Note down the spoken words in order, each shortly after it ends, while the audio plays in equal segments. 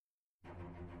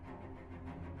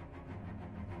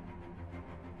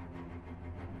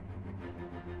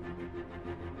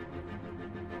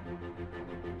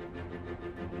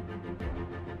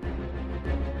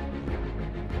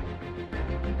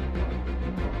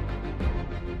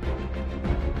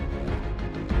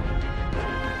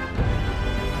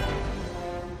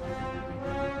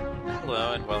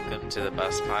to the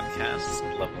Bus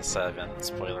Podcast, Level 7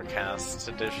 Spoiler Cast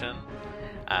Edition.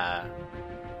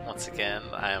 Once again,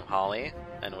 I am Holly,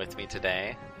 and with me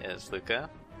today is Luka.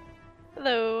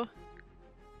 Hello.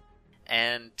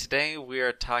 And today we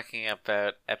are talking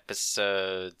about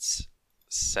episodes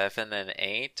 7 and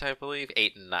 8, I believe.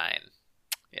 8 and 9.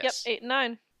 Yes. Yep, 8 and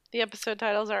 9. The episode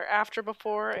titles are After,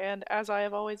 Before, and As I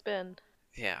Have Always Been.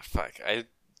 Yeah, fuck. I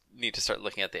need to start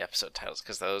looking at the episode titles,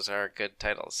 because those are good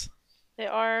titles. They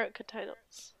are good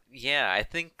titles. Yeah, I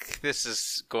think this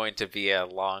is going to be a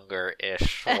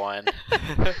longer-ish one.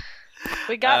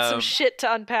 We got some shit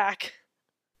to unpack.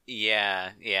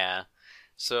 Yeah.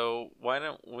 So why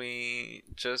don't we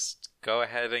just go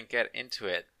ahead and get into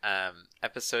it?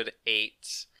 Episode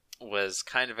 8 was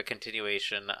kind of a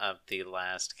continuation of the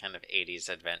last kind of 80s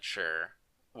adventure,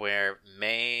 where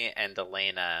May and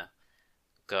Elena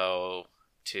go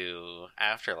to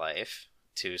Afterlife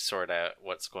to sort out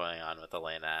what's going on with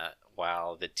Elena,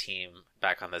 while the team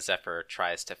back on the Zephyr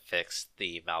tries to fix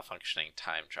the malfunctioning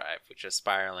time drive, which is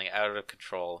spiraling out of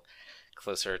control,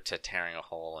 closer to tearing a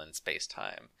hole in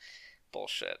space-time.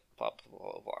 Bullshit. Blah, blah,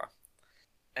 blah, blah.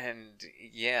 And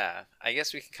yeah, I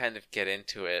guess we can kind of get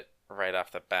into it right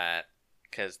off the bat,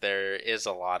 because there is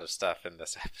a lot of stuff in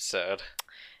this episode.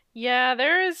 Yeah,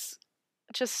 there is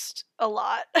just a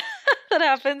lot that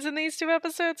happens in these two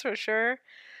episodes, for sure.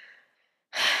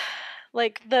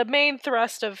 Like, the main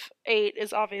thrust of 8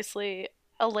 is obviously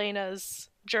Elena's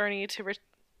journey to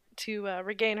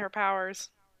regain her powers.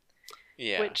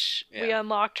 Yeah. Which we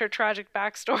unlocked her tragic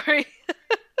backstory.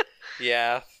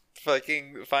 Yeah.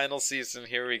 Fucking final season.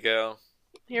 Here we go.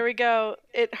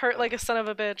 It hurt like a son of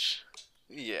a bitch.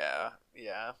 Yeah.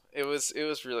 It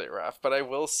was really rough. But I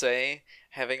will say,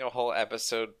 having a whole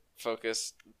episode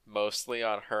focused mostly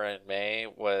on her and May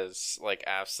was, like,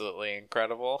 absolutely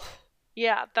incredible.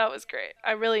 Yeah, that was great.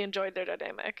 I really enjoyed their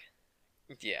dynamic.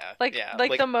 Yeah. Like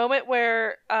the moment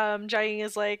where Jiang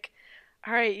is like,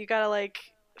 all right, you gotta, like,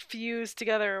 fuse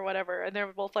together or whatever, and they're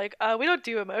both like, we don't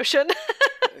do emotion.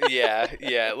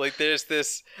 yeah. Like, there's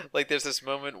this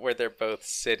moment where they're both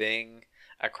sitting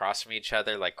across from each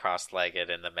other, like, cross-legged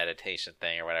in the meditation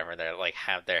thing or whatever, and they're, like,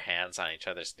 have their hands on each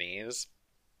other's knees.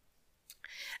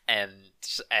 And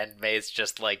May's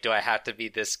just like, do I have to be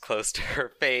this close to her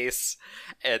face?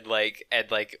 And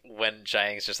when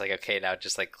Jiang's just like, okay, now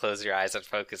just, like, close your eyes and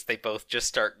focus, they both just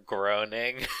start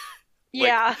groaning.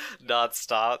 Yeah.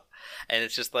 Non-stop. And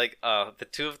it's just like, the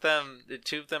two of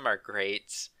them are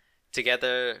great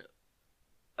together,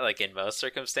 like, in most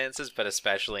circumstances, but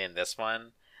especially in this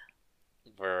one,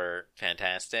 were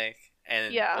fantastic.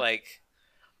 And like,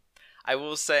 I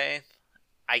will say,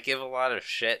 I give a lot of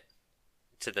shit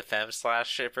to the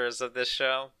femme/shippers of this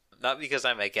show, not because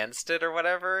I'm against it or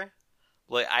whatever.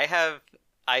 Like,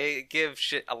 I give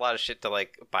a lot of shit to,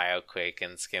 like, BioQuake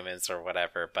and Skimmins or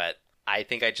whatever, but I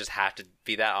think I just have to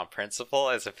be that on principle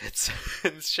as a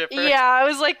Fitzsimmons shipper. Yeah, I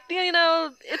was like,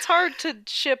 it's hard to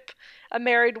ship a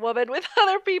married woman with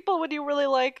other people when you really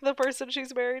like the person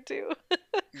she's married to.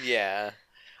 Yeah.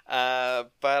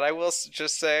 But I will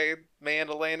just say, May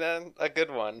and Elena, a good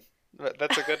one.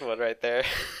 That's a good one right there.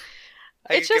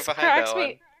 It just cracks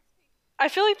me. I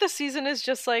feel like the season is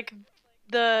just like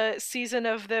the season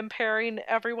of them pairing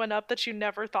everyone up that you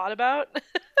never thought about.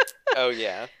 Oh,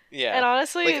 yeah. And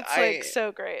honestly, like, it's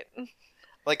so great.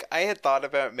 Like, I had thought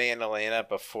about May and Elena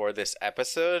before this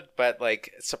episode, but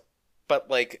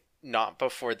not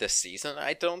before this season,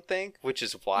 I don't think, which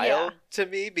is wild to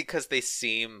me, because they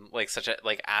seem like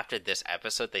after this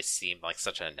episode, they seem like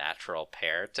such a natural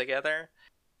pair together.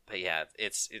 But yeah,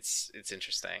 it's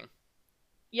interesting.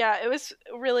 Yeah, it was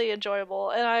really enjoyable,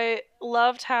 and I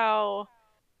loved how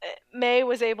May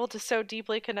was able to so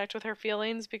deeply connect with her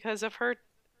feelings because of her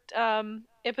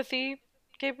empathy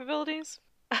capabilities.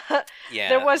 Yeah,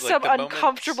 there was some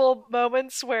uncomfortable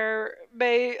moments where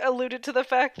May alluded to the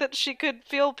fact that she could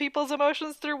feel people's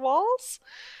emotions through walls.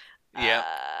 Yeah.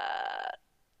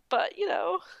 But,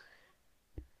 yeah,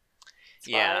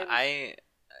 fine.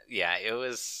 It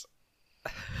was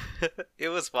it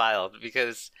was wild,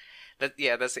 because that's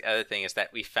the other thing, is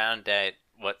that we found out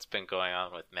what's been going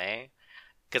on with May,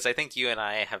 because I think you and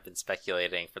I have been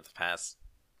speculating for the past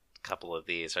couple of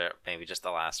these, or maybe just the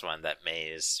last one, that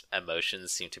May's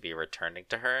emotions seem to be returning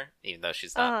to her, even though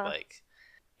she's not like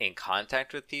in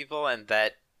contact with people, and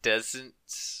that doesn't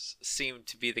seem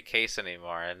to be the case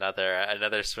anymore.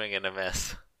 Another swing and a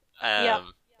miss.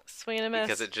 Swing and a miss.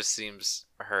 Because it just seems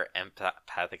her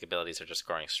empathic abilities are just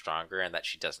growing stronger, and that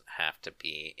she doesn't have to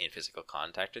be in physical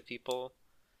contact with people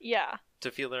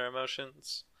to feel their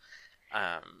emotions.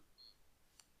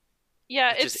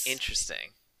 It's just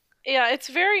interesting. Yeah, it's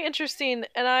very interesting,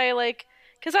 and I like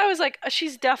because I was like,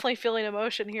 she's definitely feeling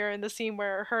emotion here in the scene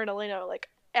where her and Elena are like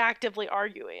actively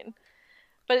arguing,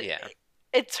 but Yeah.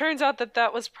 it turns out that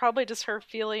that was probably just her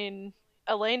feeling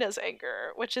Elena's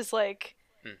anger, which is like,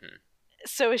 Hmm.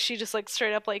 so is she just like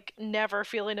straight up like never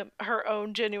feeling her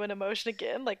own genuine emotion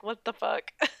again? Like, what the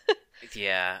fuck?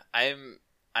 Yeah, I'm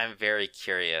very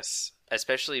curious,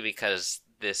 especially because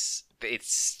it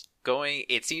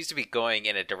seems to be going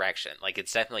in a direction. Like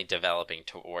it's definitely developing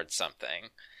towards something,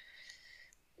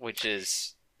 which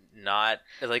is not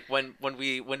like when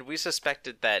we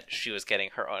suspected that she was getting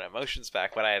her own emotions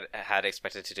back, what I had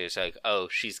expected to do is like, oh,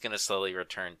 she's gonna slowly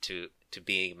return to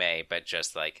being May, but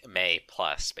just like May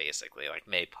plus, basically, like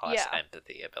May plus Yeah,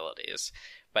 empathy abilities.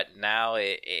 But now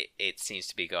it seems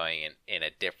to be going in a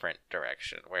different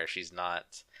direction where she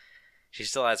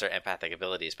still has her empathic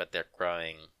abilities, but they're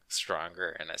growing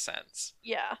stronger in a sense.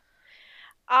 yeah.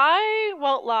 I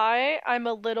won't lie, I'm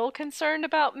a little concerned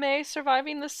about May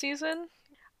surviving this season.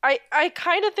 I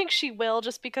kind of think she will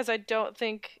just because I don't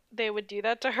think they would do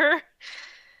that to her.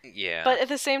 Yeah. But at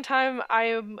the same time, I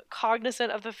am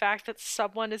cognizant of the fact that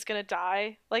someone is gonna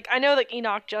die. Like, I know that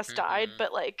Enoch just died, Mm-hmm.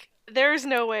 but like, there's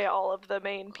no way all of the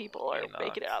main people are making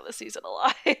Enoch. it out of the season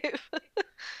alive,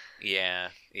 Yeah.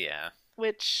 Yeah.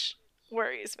 which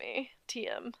worries me.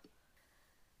 TM.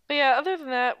 But yeah, other than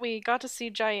that, we got to see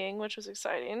Jiaying, which was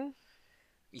exciting.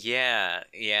 Yeah.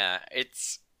 Yeah.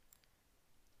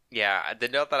 Yeah, the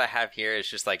note that I have here is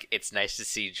just like it's nice to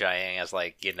see Jiang as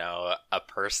like, a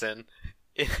person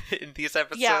in these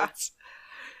Yeah. episodes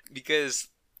because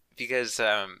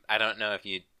I don't know if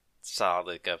you saw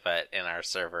Luca, but in our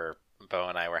server, Bo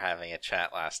and I were having a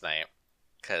chat last night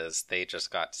because they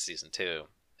just got to season 2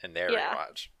 in their Yeah.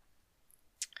 rewatch,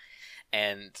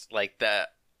 and like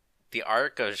the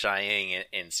arc of Jiang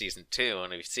in season 2 when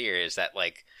we see her is that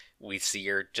like we see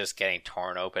her just getting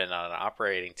torn open on an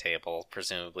operating table,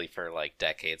 presumably for like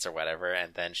decades or whatever,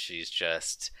 and then she's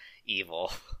just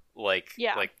evil,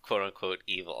 Yeah. like quote unquote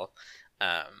evil,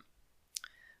 um,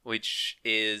 which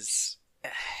is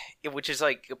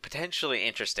like potentially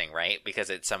interesting, right? Because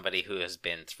it's somebody who has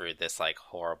been through this like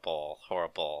horrible,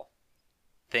 horrible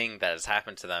thing that has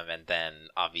happened to them, and then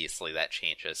obviously that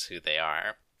changes who they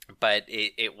are. But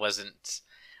it wasn't.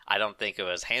 I don't think it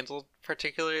was handled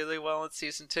particularly well in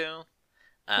season 2.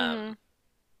 Mm-hmm. Um,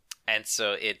 and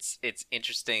so it's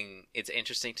interesting. It's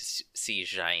interesting to see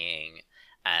Jiaying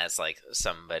as like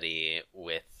somebody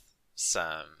with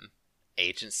some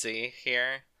agency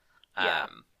here. Yeah.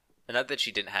 Not that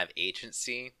she didn't have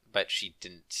agency, but she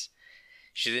didn't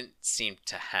seem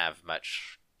to have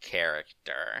much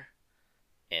character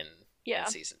in Yeah.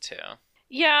 season 2.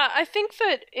 Yeah, I think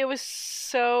that it was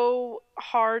so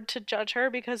hard to judge her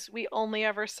because we only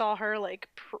ever saw her like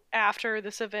after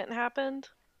this event happened.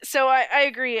 So I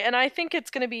agree, and I think it's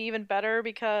going to be even better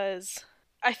because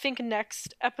I think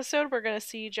next episode we're going to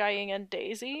see Jiaying and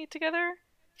Daisy together,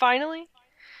 finally,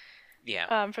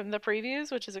 Yeah. from the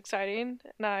previews, which is exciting.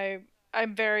 And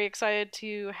I'm very excited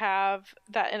to have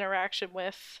that interaction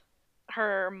with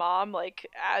her mom, like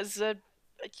as a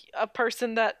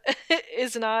person that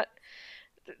is not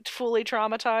fully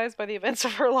traumatized by the events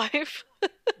of her life.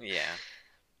 Yeah.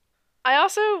 I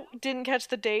also didn't catch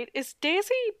the date. Is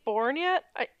Daisy born yet?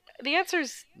 The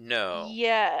answer's No.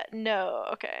 yeah. No.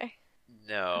 Okay. Okay,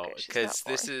 No, she's not because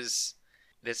born.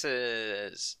 this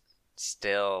is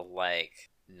still like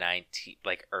 90,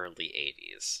 like early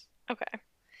 80s. Okay.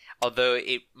 Although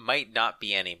it might not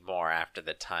be anymore after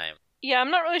the time Yeah,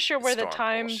 I'm not really sure where the storm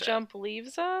time bullshit. jump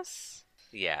leaves us.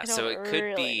 Yeah, I so don't it could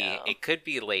really be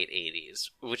know. late 80s,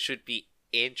 which would be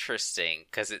interesting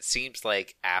because it seems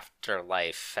like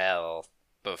Afterlife fell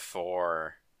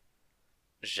before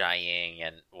Jiaying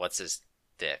and what's his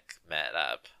dick met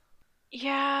up.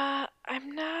 Yeah,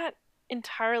 I'm not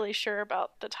entirely sure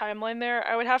about the timeline there.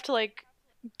 I would have to like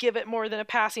give it more than a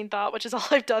passing thought, which is all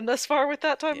I've done thus far with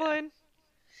that Yeah. timeline.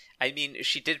 I mean,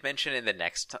 she did mention in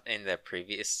the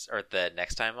previous or the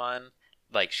next time on,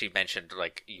 like she mentioned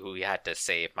like you had to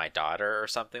save my daughter or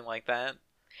something like that.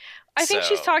 I think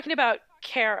she's So talking about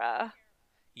Kara.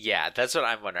 yeah, that's what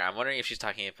I'm wondering. I'm wondering if she's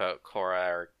talking about Cora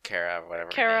or Kara, whatever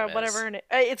her Kara, name whatever is. her name.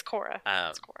 It's Cora. Um,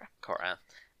 It's Cora. Cora.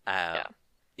 Yeah.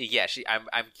 Yeah,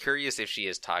 I'm curious if she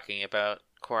is talking about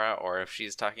Cora or if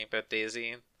she's talking about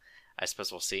Daisy. I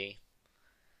suppose we'll see.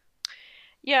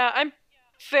 Yeah, I'm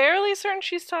fairly certain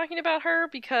she's talking about her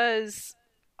because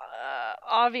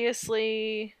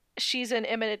obviously she's in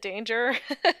imminent danger.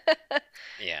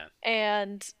 Yeah.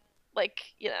 And, like,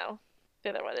 the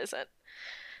other one isn't.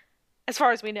 As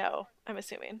far as we know, I'm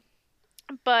assuming.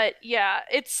 But yeah,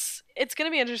 it's going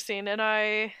to be interesting, and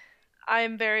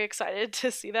I'm very excited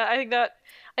to see that. I think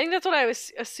that's what I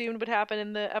was assumed would happen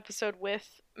in the episode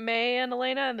with May and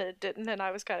Elena, and then it didn't, and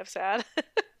I was kind of sad.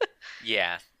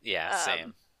 Yeah, yeah, um,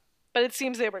 same. but it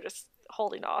seems they were just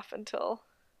holding off until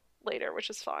later, which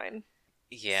is fine.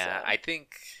 Yeah, So I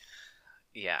think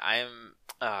yeah, I'm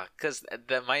cuz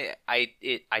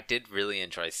I did really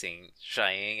enjoy seeing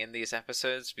Xiang in these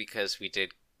episodes because we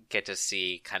did get to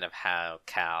see kind of how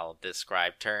Cal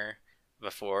described her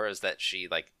before, is that she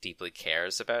like deeply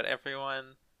cares about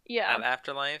everyone yeah, at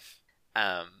Afterlife.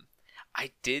 Um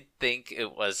I did think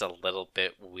it was a little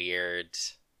bit weird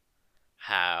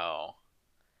how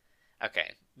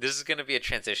okay, this is going to be a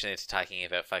transition into talking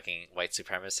about fucking white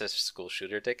supremacist school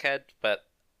shooter dickhead, but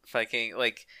fucking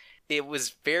like it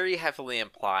was very heavily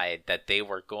implied that they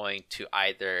were going to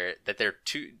either that the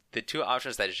two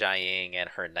options that Jia Ying and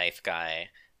her knife guy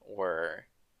were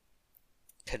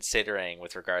considering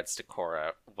with regards to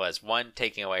Korra was one,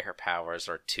 taking away her powers,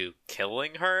 or two,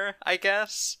 killing her, I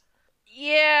guess.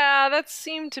 yeah, that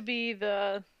seemed to be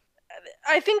the.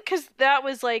 I think because that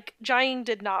was like Jiang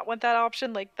did not want that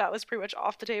option. Like that was pretty much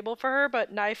off the table for her.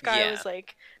 But Knife Guy Yeah. was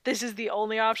like, this is the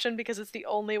only option because it's the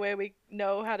only way we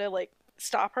know how to like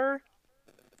stop her.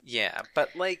 Yeah,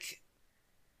 but like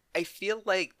I feel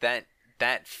like that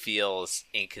feels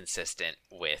inconsistent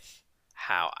with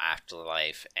how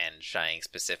Afterlife and Shining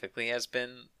specifically has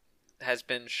been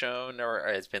shown, or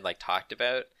has been like talked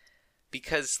about,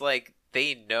 because like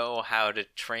they know how to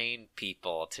train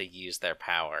people to use their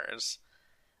powers.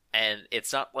 And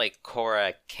it's not like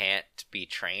Korra can't be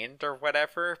trained or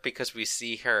whatever, because we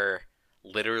see her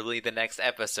literally the next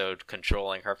episode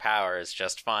controlling her powers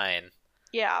just fine.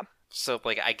 Yeah, So,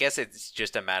 like, I guess it's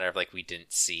just a matter of, like, we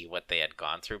didn't see what they had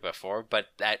gone through before, but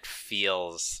that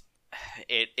feels...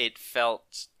 It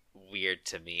felt weird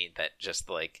to me that just,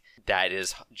 like, that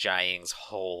is Jiang's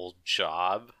whole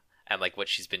job, and, like, what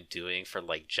she's been doing for,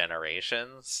 like,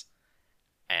 generations,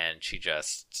 and she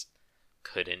just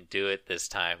couldn't do it this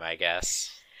time, I guess.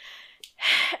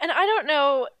 and I don't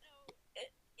know.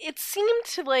 It seemed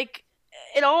to like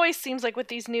it always seems like with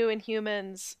these new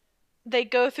Inhumans, they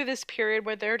go through this period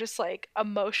where they're just like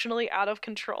emotionally out of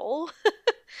control.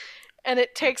 And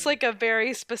it takes Mm-hmm. like a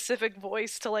very specific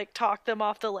voice to like talk them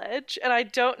off the ledge. And I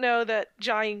don't know that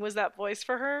Jiang was that voice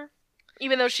for her,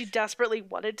 even though she desperately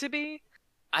wanted to be.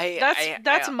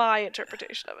 That's my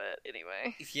interpretation of it,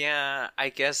 anyway. Yeah, I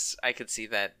guess I could see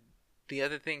that. The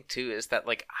other thing too is that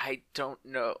like I don't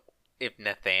know if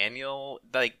Nathaniel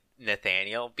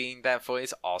being that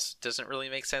voice also doesn't really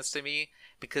make sense to me,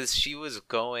 because she was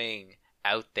going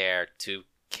out there to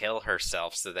kill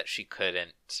herself so that she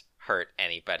couldn't hurt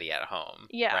anybody at home,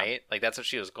 Yeah, right? Like that's what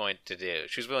she was going to do.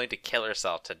 She was willing to kill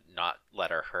herself to not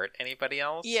let her hurt anybody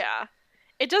else. yeah.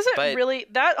 It doesn't But really.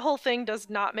 That whole thing does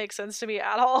not make sense to me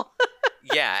at all.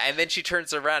 yeah, and then she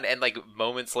turns around and like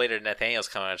moments later Nathaniel's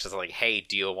coming and she's like, "Hey,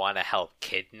 do you want to help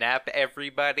kidnap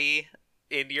everybody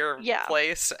in your Yeah.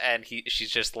 place?" And she's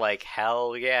just like,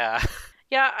 "Hell yeah."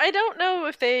 Yeah, I don't know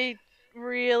if they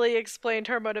really explained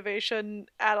her motivation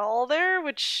at all there,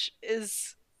 which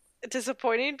is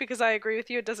disappointing because I agree with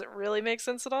you. It doesn't really make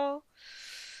sense at all.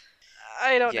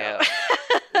 I don't know. Yeah.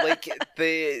 Like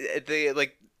the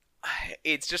like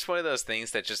it's just one of those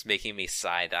things that just making me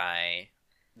side eye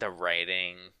the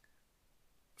writing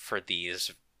for these,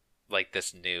 like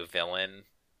this new villain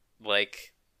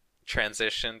like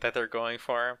transition that they're going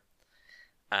for.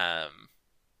 Um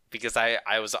because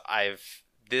I've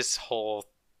this whole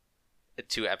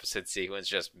 2 episode sequence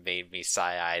just made me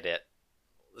side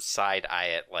eye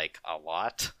it like a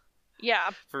lot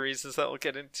Yeah. for reasons that we'll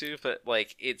get into, but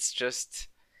like it's just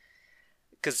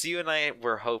because you and I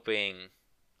were hoping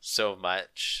so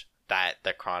much that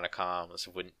the Chronicoms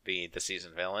wouldn't be the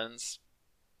season villains,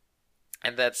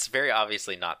 and that's very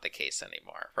obviously not the case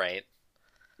anymore, right?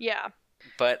 Yeah.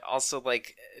 But also,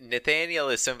 like, Nathaniel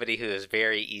is somebody who is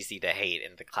very easy to hate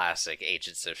in the classic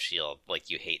Agents of S.H.I.E.L.D. Like,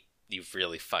 you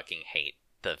really fucking hate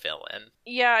the villain.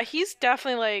 Yeah, he's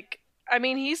definitely like I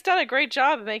mean, he's done a great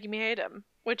job of making me hate him,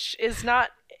 which is not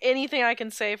anything I can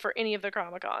say for any of the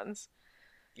Chromicons.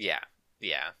 Yeah,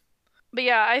 yeah. But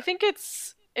yeah, I think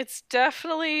it's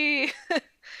definitely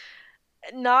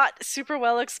not super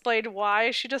well explained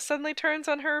why she just suddenly turns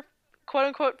on her quote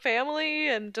unquote family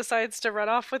and decides to run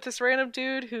off with this random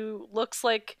dude who looks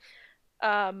like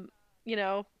um, you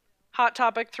know, Hot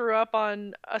Topic threw up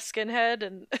on a skinhead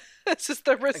and it's just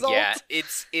the result. Yeah,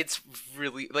 it's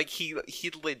really like he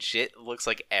legit looks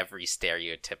like every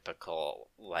stereotypical,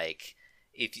 like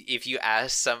if you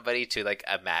ask somebody to like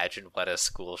imagine what a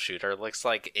school shooter looks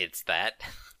like, it's that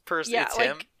person. Yeah, It's like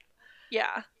him.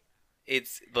 yeah.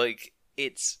 It's like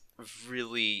it's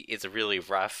really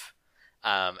rough,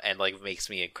 and like makes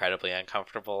me incredibly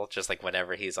uncomfortable just like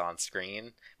whenever he's on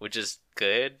screen, which is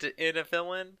good in a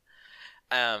villain.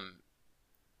 Um,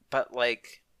 but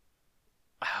like,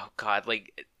 oh god,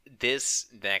 like this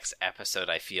next episode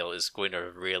I feel is going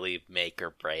to really make or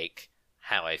break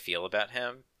how I feel about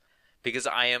him, because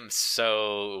I am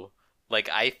so like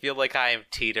I feel like I am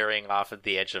teetering off of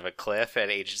the edge of a cliff,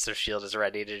 and Agents of Shield is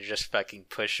ready to just fucking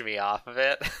push me off of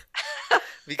it.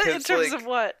 Because In terms like of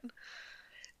what?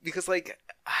 because like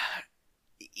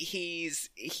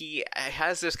he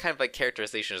has this kind of like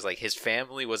characterization as like his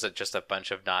family was just a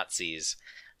bunch of Nazis,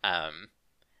 um,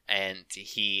 and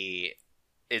he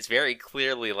is very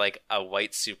clearly like a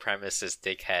white supremacist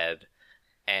dickhead,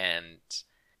 and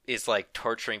is like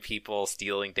torturing people,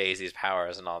 stealing Daisy's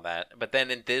powers and all that. But then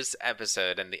in this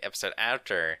episode and the episode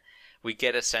after, we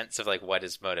get a sense of like what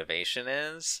his motivation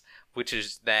is, which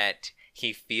is that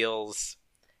he feels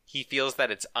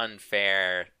that it's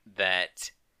unfair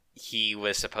that he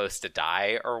was supposed to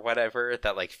die or whatever,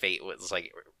 that like fate was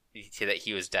like that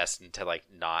he was destined to like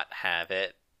not have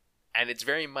it. And it's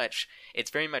very much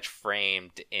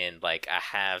framed in like a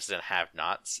haves and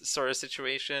have-nots sort of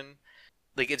situation.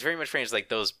 Like it's very much framed as like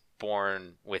those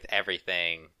born with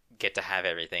everything get to have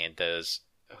everything, and those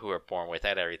who are born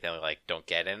without everything like don't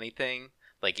get anything.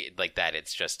 Like that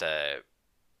it's just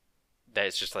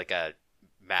like a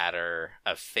matter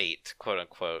of fate, quote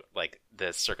unquote, like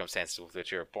the circumstances with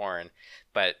which you were born.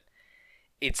 But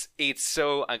it's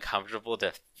so uncomfortable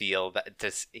to feel that,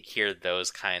 to hear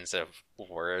those kinds of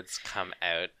words come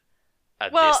out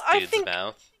of this dude's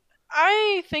mouth.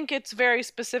 I think it's very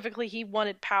specifically he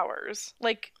wanted powers,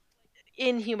 like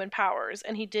inhuman powers,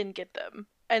 and he didn't get them,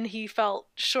 and he felt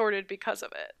shorted because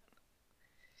of it.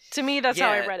 To me, that's how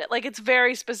I read it. Like it's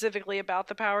very specifically about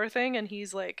the power thing, and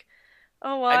he's like,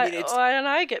 "Oh, why don't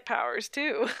I get powers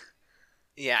too?"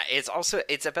 Yeah, it's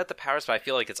about the powers, but I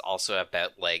feel like it's also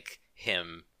about like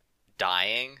him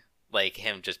dying, like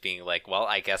him just being like, well,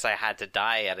 I guess I had to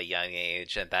die at a young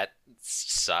age, and that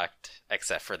sucked,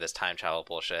 except for this time travel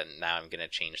bullshit, and now I'm gonna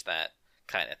change that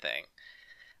kind of thing.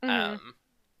 Mm-hmm.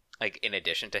 Like in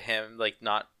addition to him like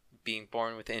not being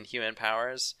born with inhuman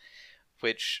powers,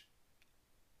 which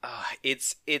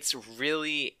it's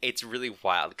really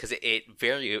wild, because it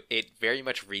very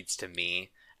much reads to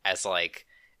me as like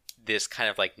this kind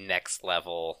of like next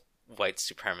level white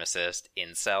supremacist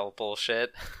incel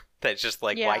bullshit that's just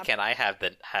like, why can't I have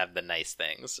the nice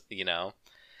things, you know?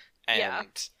 And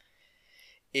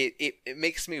it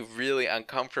makes me really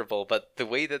uncomfortable. But the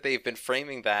way that they've been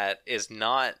framing that is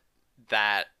not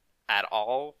that at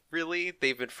all, really.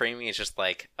 They've been framing it just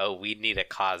like, oh, we need to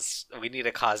cause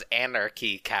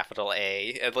anarchy, capital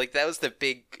A. And like that was the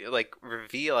big like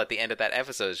reveal at the end of that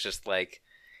episode. It's just like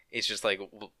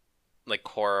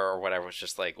Cora or whatever was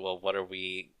just like, well, what are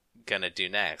we gonna do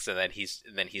next? And then he's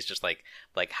just like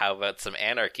how about some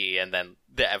anarchy? And then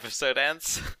the episode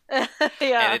ends. And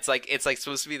it's like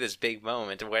supposed to be this big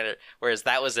moment, whereas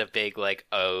that was a big like,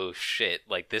 oh shit,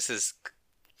 like this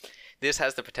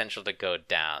has the potential to go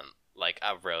down like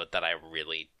a road that I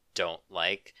really don't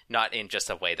like. Not in just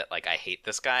a way that like I hate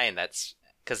this guy, and that's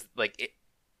because like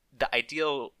the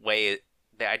ideal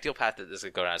path that this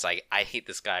could go down is like, I hate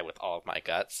this guy with all of my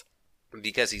guts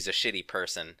because he's a shitty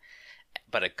person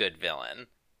but a good villain.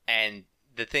 And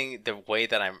the way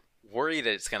that I'm worried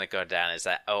that it's going to go down is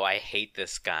that, oh, I hate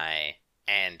this guy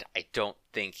and I don't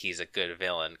think he's a good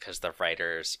villain because the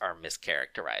writers are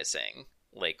mischaracterizing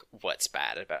like what's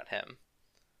bad about him.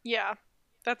 Yeah,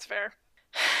 that's fair.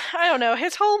 I don't know.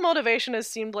 His whole motivation has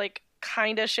seemed like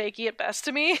kind of shaky at best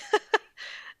to me.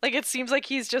 Like it seems like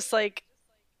he's just like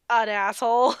an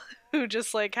asshole who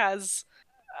just like has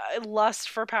lust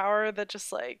for power that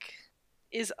just like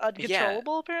is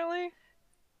uncontrollable, apparently.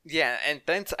 Yeah, and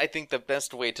that's, I think, the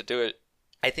best way to do it.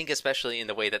 I think especially in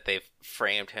the way that they've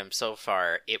framed him so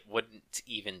far, it wouldn't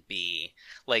even be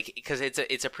like, because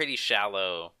it's a pretty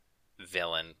shallow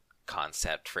villain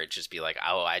concept for it to just be like,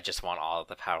 oh, I just want all of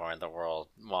the power in the world,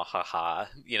 mwahaha,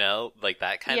 you know, like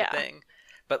that kind of thing.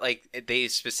 But like they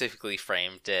specifically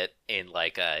framed it in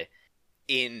like a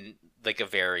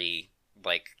very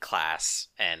like class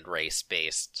and race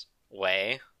based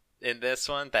way in this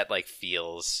one that like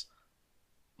feels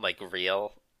like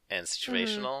real and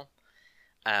situational.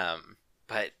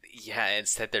 But yeah,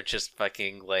 instead they're just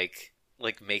fucking like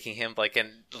making him like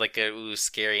a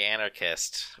scary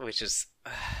anarchist, which is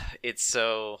it's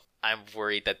so, I'm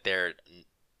worried that they're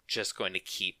just going to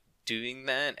keep doing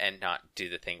that and not do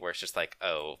the thing where it's just like,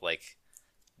 oh, like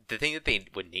the thing that they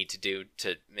would need to do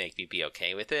to make me be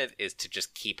okay with it is to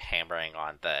just keep hammering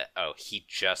on the, oh, he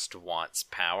just wants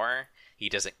power. he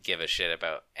doesn't give a shit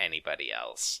about anybody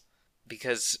else.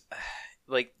 Because,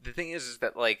 like, the thing is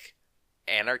that, like,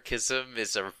 anarchism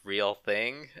is a real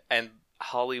thing, and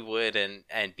Hollywood and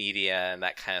media and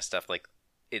that kind of stuff, like,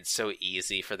 it's so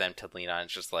easy for them to lean on.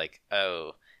 It's just like,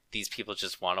 oh, these people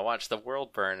just want to watch the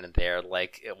world burn, and they're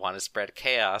like, want to spread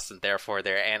chaos, and therefore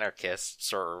they're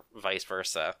anarchists, or vice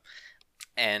versa.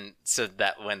 And so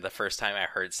that when the first time I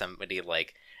heard somebody,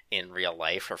 like, in real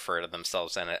life refer to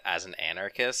themselves as an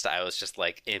anarchist, I was just,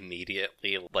 like,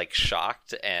 immediately, like,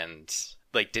 shocked and,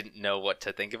 like, didn't know what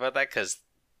to think about that, because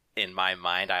in my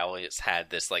mind I always had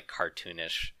this, like,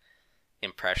 cartoonish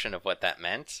impression of what that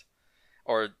meant.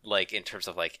 Or, like, in terms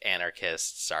of, like,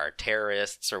 anarchists are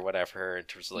terrorists or whatever, in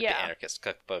terms of, like, the anarchist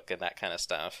cookbook and that kind of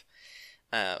stuff.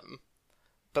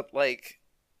 But, like,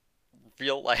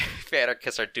 real life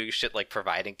anarchists are doing shit like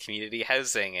providing community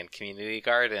housing and community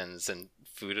gardens and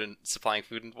food and supplying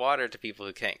food and water to people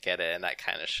who can't get it and that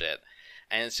kind of shit.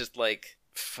 And it's just like,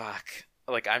 fuck.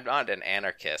 Like, I'm not an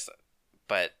anarchist,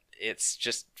 but it's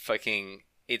just fucking...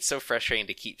 It's so frustrating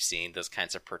to keep seeing those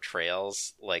kinds of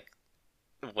portrayals, like,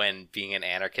 when being an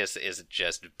anarchist is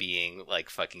just being, like,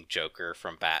 fucking Joker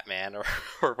from Batman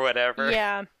or whatever.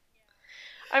 Yeah.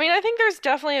 I mean, I think there's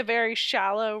definitely a very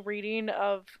shallow reading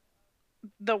of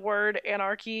the word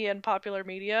anarchy in popular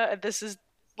media, and this is,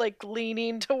 like,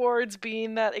 leaning towards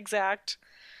being that exact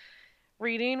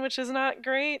reading, which is not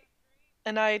great.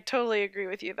 And I totally agree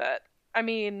with you that, I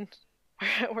mean,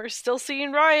 we're still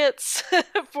seeing riots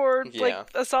for,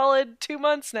 like, a solid 2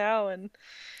 months now, and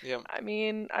I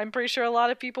mean, I'm pretty sure a lot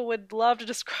of people would love to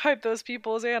describe those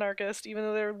people as anarchist, even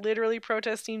though they're literally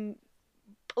protesting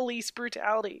police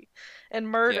brutality and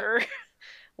murder.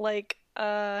 Like,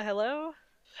 hello?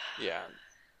 Yeah.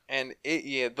 And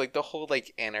like, the whole,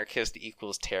 like, anarchist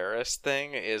equals terrorist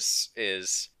thing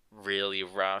is really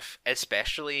rough,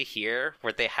 especially here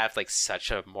where they have, like, such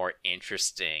a more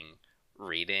interesting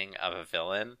reading of a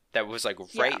villain that was, like,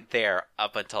 right there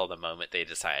up until the moment they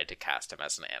decided to cast him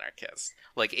as an anarchist.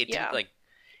 Like, it didn't, like,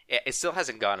 it still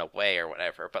hasn't gone away or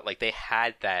whatever, but, like, they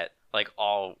had that, like,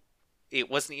 all... It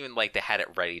wasn't even like they had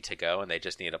it ready to go and they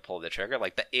just needed to pull the trigger.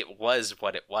 Like, it was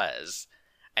what it was.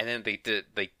 And then they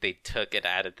took and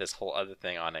added this whole other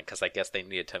thing on it, because I guess they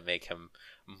needed to make him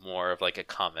more of, like, a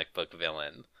comic book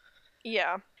villain.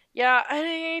 Yeah,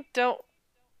 I don't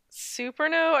super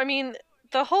know. I mean,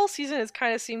 the whole season has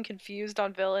kind of seemed confused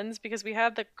on villains, because we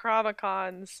had the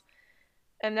Chromicons,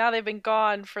 and now they've been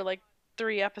gone for, like,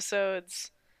 3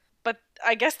 episodes. But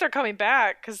I guess they're coming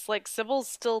back, because, like, Sybil's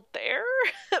still there,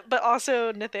 but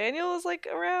also Nathaniel is, like,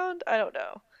 around. I don't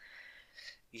know.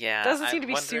 Yeah, doesn't seem to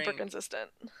be super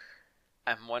consistent.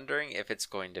 I'm wondering if it's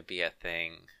going to be a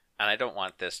thing, and I don't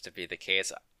want this to be the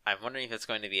case. I'm wondering if it's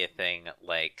going to be a thing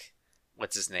like,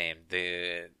 what's his name?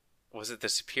 Was it the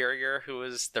Superior who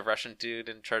was the Russian dude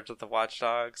in charge of the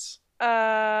Watchdogs?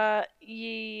 Yeah.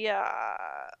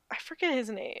 I forget his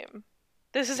name.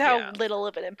 This is how little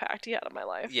of an impact he had on my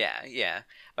life. Yeah.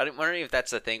 But I'm wondering if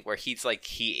that's the thing where he's, like,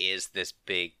 he is this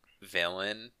big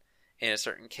villain in a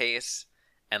certain case,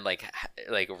 and, like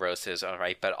Rosa is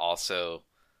alright, but also,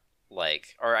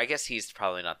 like, or I guess he's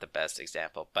probably not the best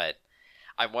example, but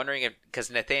I'm wondering if, because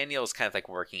Nathaniel's kind of, like,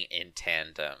 working in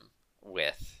tandem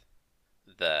with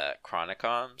the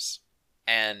Chronicoms,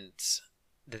 and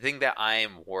the thing that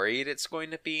I'm worried it's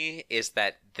going to be is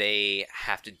that they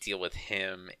have to deal with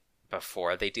him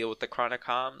before they deal with the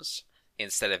Chronicoms,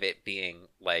 instead of it being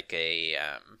like a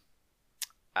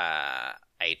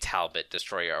Talbot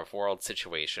Destroyer of Worlds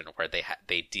situation where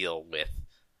they deal with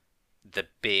the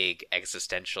big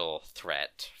existential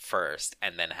threat first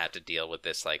and then have to deal with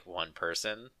this, like, one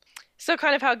person. So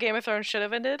kind of how Game of Thrones should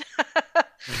have ended.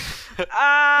 Like,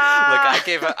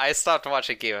 I stopped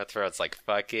watching Game of Thrones, like,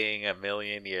 fucking a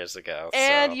million years ago.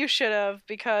 And you should have,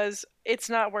 because it's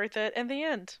not worth it in the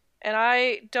end. And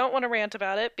I don't want to rant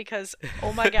about it because,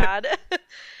 oh my god,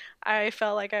 I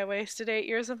felt like I wasted 8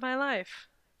 years of my life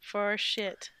for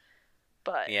shit.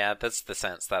 But yeah, that's the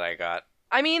sense that I got.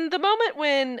 I mean, the moment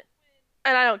when,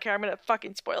 and I don't care, I'm gonna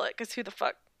fucking spoil it, because who the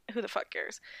fuck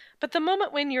cares? But the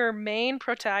moment when your main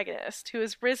protagonist, who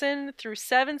has risen through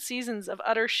 7 seasons of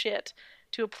utter shit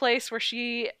to a place where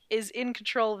she is in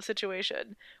control of the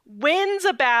situation, wins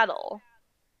a battle,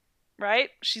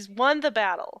 right? She's won the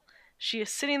battle. She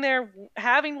is sitting there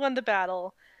having won the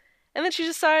battle, and then she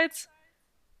decides,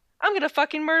 I'm gonna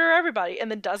fucking murder everybody,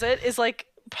 and then does it, is, like,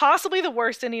 possibly the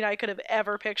worst ending I could have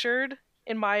ever pictured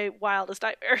in my wildest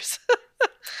nightmares.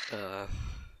 God.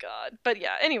 But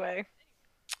yeah, anyway.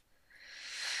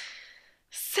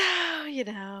 So, you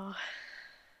know,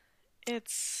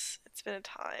 it's been a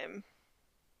time.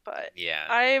 But Yeah.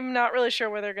 I'm not really sure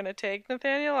where they're going to take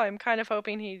Nathaniel. I'm kind of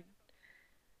hoping he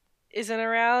isn't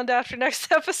around after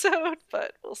next episode,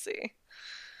 but we'll see.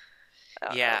 I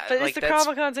don't know. Yeah, But is like the that's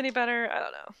Chromicons any better? I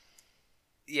don't know.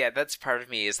 yeah, that's part of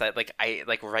me is that like I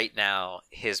like right now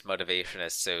his motivation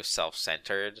is so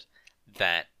self-centered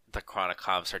that the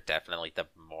Chronicoms are definitely the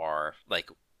more like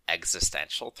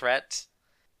existential threat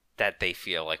that they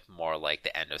feel like more like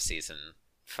the end of season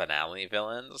finale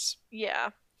villains. Yeah.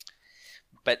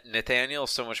 But Nathaniel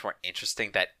is so much more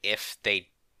interesting that if they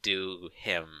do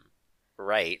him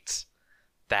right,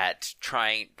 that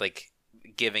trying like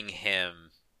giving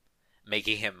him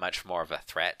making him much more of a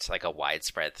threat, like a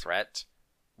widespread threat,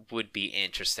 would be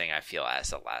interesting, I feel, as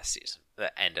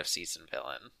the end of season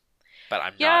villain. But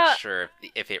I'm Yeah, not sure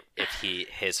if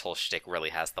his whole shtick really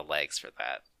has the legs for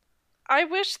that. I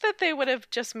wish that they would have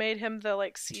just made him the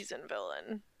like season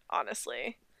villain,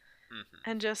 honestly, Hmm.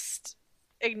 and just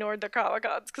ignored the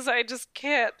Chromicons because I just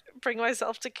can't bring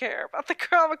myself to care about the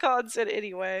Chromicons in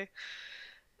any way.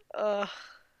 Ugh,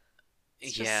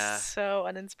 it's Yeah, just so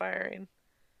uninspiring.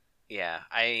 yeah.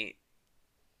 I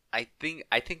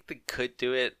think they could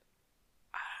do it,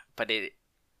 but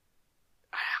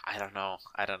I don't know.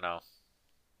 I don't know.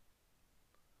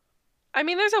 I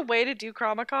mean, there's a way to do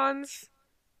Chromicons,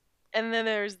 and then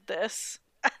there's this.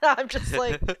 I'm just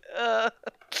like,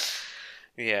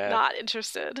 Yeah, not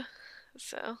interested.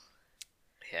 So,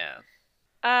 yeah,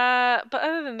 but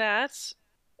other than that,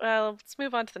 well, let's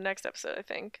move on to the next episode, I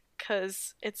think,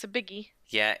 because it's a biggie.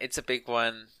 yeah. It's a big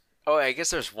one. Oh, I guess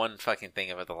there's one fucking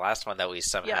thing about the last one that we Yeah.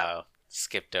 somehow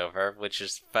skipped over, which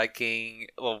is fucking.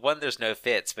 Well, one, there's no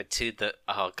fits, but two, the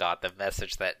oh god, the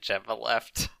message that Gemma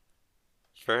left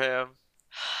for him.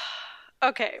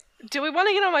 Okay, do we want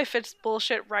to get on my Fitz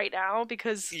bullshit right now?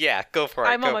 Because Yeah, go for it.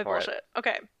 I'm on Go my for it. bullshit.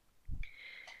 Okay.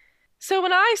 So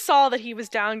when I saw that he was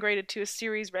downgraded to a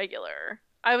series regular,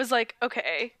 I was like,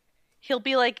 okay, he'll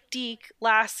be like Deke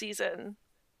last season,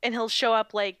 and he'll show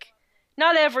up like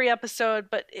not every episode,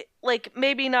 but like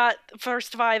maybe not the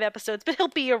first 5 episodes, but he'll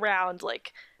be around,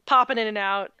 like popping in and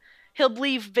out. He'll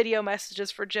leave video messages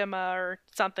for Gemma or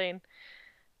something.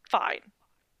 Fine.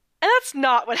 And that's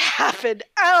not what happened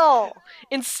at all.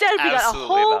 Instead, we got a Absolutely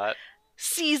whole not.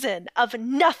 season of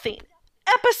nothing.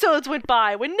 Episodes went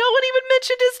by when no one even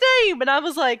mentioned his name, and I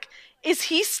was like, is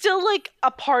he still like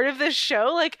a part of this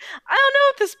show? Like, I don't know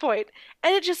at this point.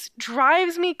 And it just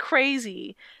drives me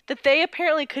crazy that they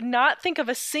apparently could not think of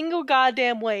a single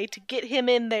goddamn way to get him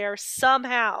in there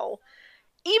somehow.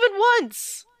 Even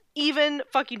once. Even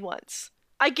fucking once.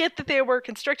 I get that they were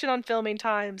constricted on filming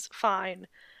times, fine.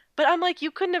 But I'm like,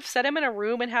 you couldn't have set him in a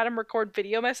room and had him record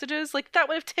video messages? Like, that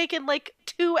would have taken like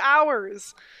 2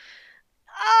 hours.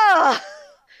 Ah!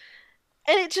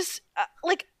 And it just,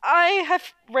 like, I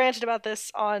have ranted about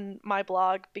this on my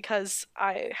blog because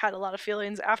I had a lot of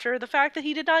feelings after the fact that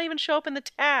he did not even show up in the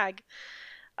tag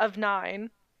of 9.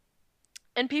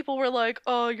 And people were like,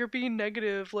 oh, you're being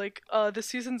negative. Like, the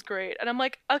season's great. And I'm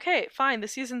like, okay, fine, the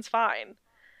season's fine.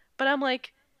 But I'm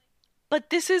like,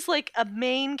 but this is like a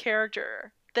main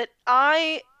character that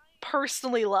I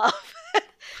personally love.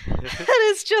 And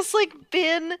it's just like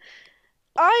been,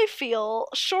 I feel,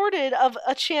 shorted of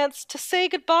a chance to say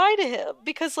goodbye to him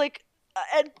because, like,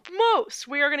 at most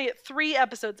we are going to get 3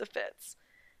 episodes of Fitz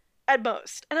at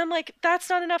most, and I'm like, that's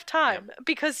not enough time. Yep.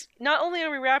 Because not only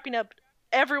are we wrapping up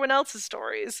everyone else's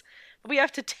stories, but we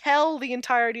have to tell the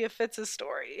entirety of Fitz's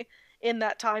story in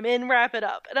that time and wrap it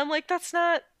up, and I'm like, that's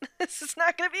not this is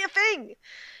not going to be a thing.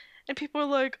 And people are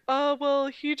like, oh, well,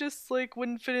 he just, like,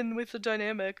 wouldn't fit in with the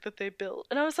dynamic that they built.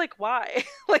 And I was like, why?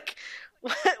 Like,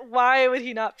 why would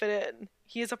he not fit in?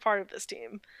 He is a part of this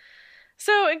team.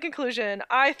 So, in conclusion,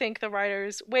 I think the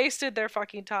writers wasted their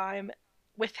fucking time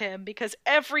with him because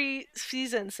every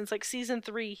season since, like, season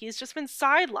 3, he's just been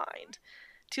sidelined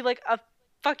to, like, a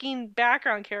fucking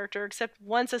background character except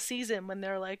once a season when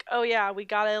they're like, oh, yeah, we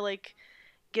gotta, like,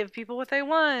 give people what they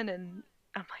want. And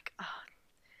I'm like, oh.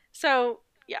 So,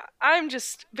 yeah, I'm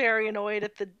just very annoyed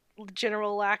at the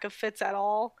general lack of Fitz at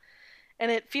all.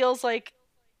 And it feels like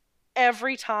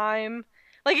every time,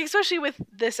 like, especially with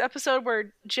this episode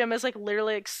where Jim is like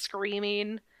literally like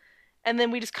screaming, and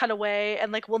then we just cut away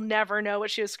and like we'll never know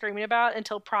what she was screaming about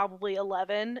until probably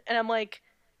 11. And I'm like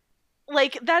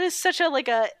that is such a like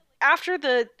a after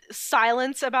the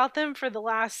silence about them for the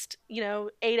last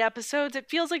 8 episodes, it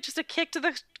feels like just a kick to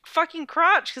the fucking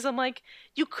crotch because I'm like,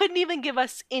 you couldn't even give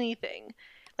us anything.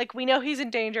 Like, we know he's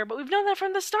in danger, but we've known that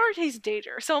from the start he's in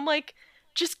danger. So I'm like,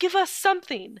 just give us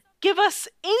something. Give us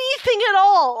anything at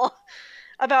all.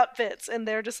 about Fitz, and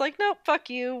they're just like, nope, fuck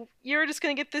you. You're just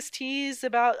gonna get this tease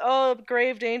about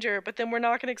grave danger, but then we're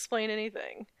not gonna explain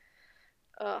anything.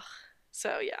 Ugh.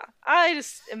 So yeah, I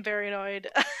just am very annoyed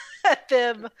at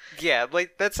them. Yeah,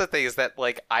 like that's the thing is that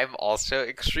like I'm also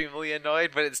extremely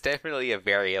annoyed, but it's definitely a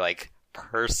very like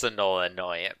personal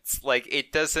annoyance. Like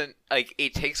it doesn't like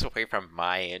it takes away from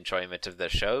my enjoyment of the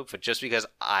show, but just because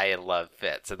I love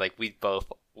Fitz and like we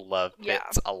both love Yeah.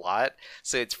 Fitz a lot,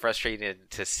 so it's frustrating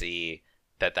to see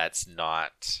that that's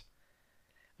not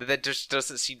that just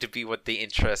doesn't seem to be what the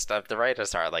interest of the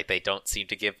writers are. Like they don't seem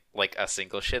to give like a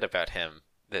single shit about him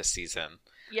this season.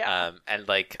 Yeah. And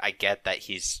like I get that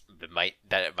it might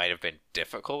have been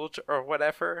difficult or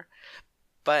whatever,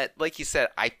 but like you said,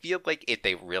 I feel like if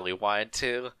they really wanted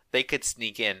to, they could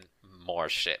sneak in more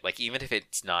shit. Like even if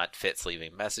it's not Fitz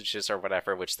leaving messages or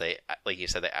whatever, which they, like you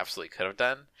said, they absolutely could have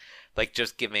done. Like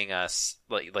just giving us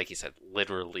like you said,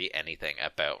 literally anything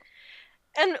about.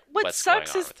 And what what's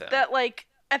sucks going on is with him. that like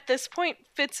at this point,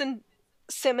 Fitz and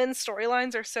Simmons'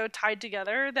 storylines are so tied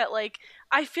together that like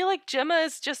I feel like Gemma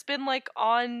has just been like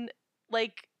on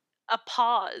like a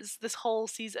pause this whole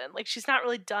season. Like she's not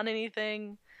really done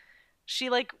anything. She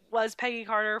like was Peggy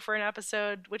Carter for an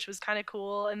episode, which was kind of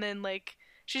cool, and then like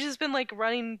she's just been like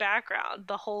running background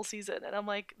the whole season, and I'm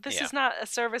like, this Yeah. is not a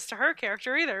service to her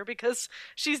character either because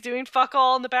she's doing fuck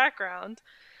all in the background.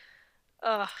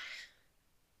 Ugh.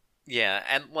 Yeah,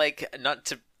 and like not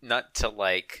to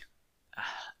like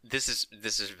this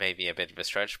is maybe a bit of a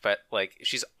stretch, but like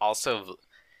she's also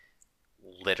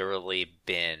literally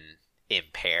been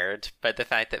impaired by the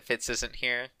fact that Fitz isn't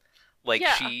here. Like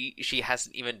Yeah. she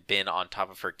hasn't even been on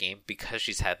top of her game because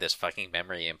she's had this fucking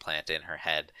memory implant in her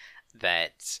head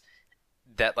that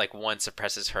like one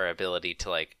suppresses her ability to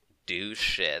like do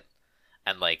shit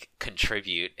and like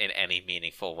contribute in any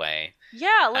meaningful way.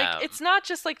 Yeah, like it's not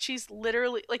just like she's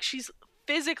literally like she's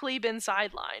physically been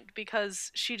sidelined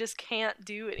because she just can't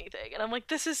do anything. And I'm like,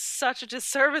 this is such a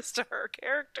disservice to her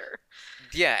character.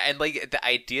 Yeah, and like the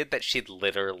idea that she'd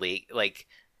literally like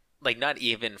not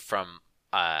even from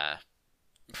a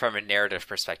narrative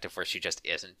perspective where she just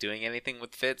isn't doing anything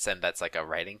with Fitz and that's like a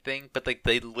writing thing, but like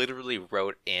they literally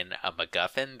wrote in a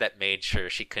MacGuffin that made sure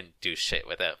she couldn't do shit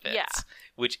without Fitz, Yeah.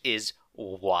 which is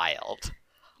wild.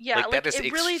 Yeah, Like, that is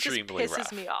it really just extremely pisses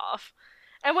rough. me off.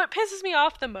 And what pisses me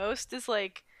off the most is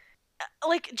like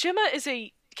Gemma is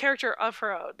a character of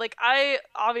her own. Like I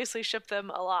obviously ship them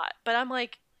a lot, but I'm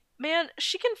like, man,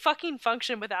 she can fucking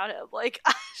function without him. Like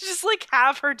just like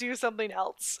have her do something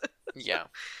else. Yeah.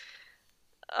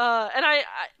 And I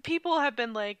people have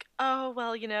been like, oh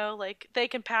well, you know, like they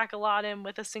can pack a lot in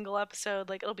with a single episode,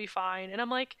 like it'll be fine. And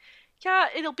I'm like, yeah,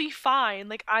 it'll be fine.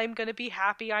 Like I'm gonna be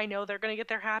happy. I know they're gonna get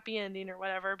their happy ending or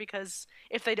whatever. Because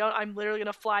if they don't, I'm literally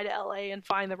gonna fly to LA and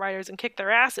find the writers and kick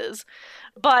their asses.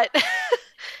 But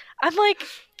I'm like,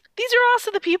 these are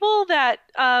also the people that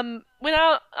went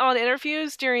out on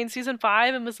interviews during season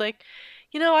 5 and was like,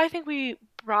 you know, I think we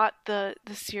brought the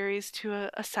series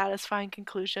to a satisfying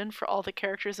conclusion for all the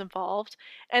characters involved,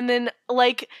 and then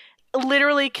like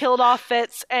literally killed off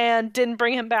Fitz and didn't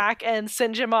bring him back and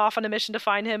sent Jim off on a mission to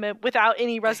find him without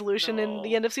any resolution in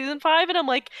the end of season 5. And I'm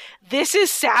like, this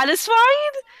is satisfying?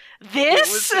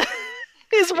 This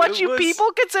is what you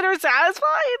people consider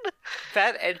satisfying?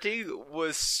 That ending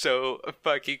was so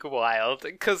fucking wild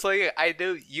because like I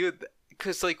know you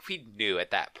because like we knew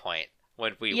at that point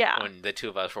when when the two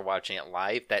of us were watching it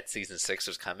live that season 6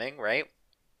 was coming, right?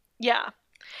 Yeah,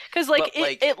 because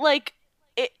like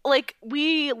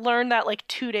we learned that like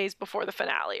 2 days before the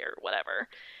finale or whatever.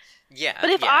 Yeah, but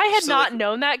if I had not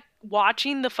known that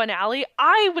watching the finale,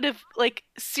 I would have like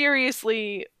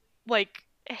seriously like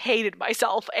hated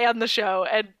myself and the show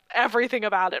and everything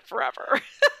about it forever.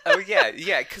 Oh yeah,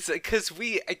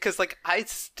 because like I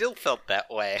still felt that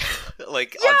way,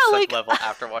 like on some level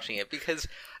after watching it because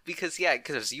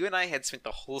you and I had spent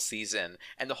the whole season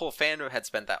and the whole fandom had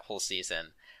spent that whole season,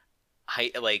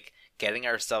 like getting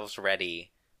ourselves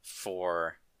ready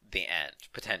for the end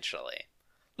potentially.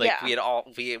 Like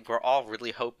we were all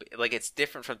really hoping like it's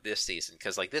different from this season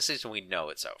because like this season we know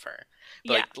it's over,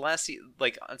 but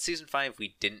like on season 5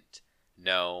 we didn't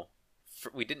know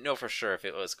for sure if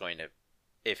it was going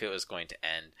to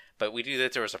end, but we knew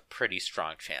that there was a pretty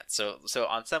strong chance. So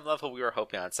on some level we were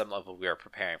hoping, on some level we were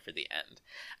preparing for the end,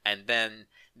 and then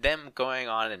them going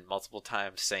on and multiple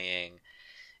times saying,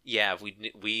 yeah,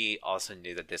 we also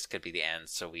knew that this could be the end,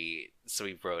 so we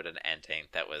wrote an ending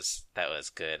that was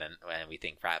good, and we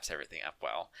think wraps everything up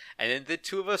well. And then the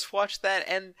two of us watched that,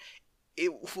 and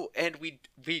we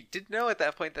did know at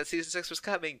that point that season 6 was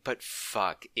coming, but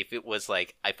fuck, if it was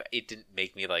like it didn't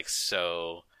make me like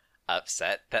so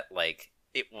upset that like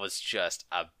it was just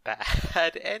a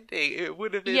bad ending. It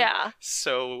would have been Yeah.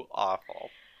 so awful.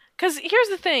 Because here's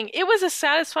the thing, it was a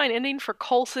satisfying ending for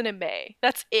Coulson and May.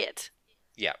 That's it.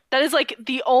 Yeah. That is like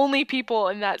the only people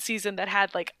in that season that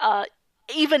had like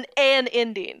even an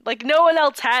ending. Like no one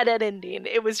else had an ending.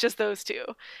 It was just those two.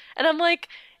 And I'm like,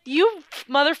 you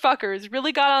motherfuckers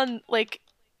really got on like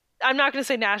I'm not going to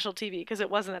say national TV because it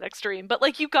wasn't that extreme, but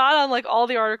like you got on like all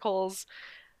the articles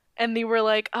and they were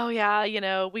like, "Oh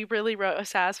yeah, we really wrote a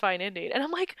satisfying ending." And I'm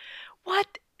like,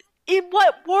 "What in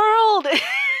what world is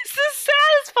this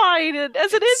satisfying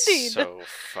as an It's ending?" so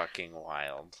fucking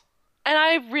wild. And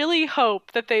I really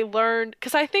hope that they learned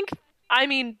because I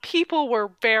mean, people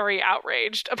were very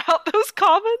outraged about those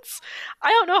comments. I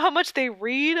don't know how much they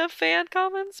read of fan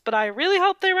comments, but I really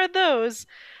hope they read those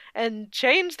and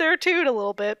changed their tune a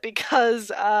little bit because,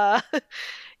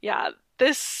 yeah,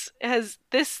 this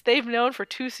they've known for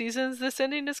 2 seasons this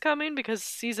ending is coming because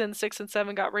season 6 and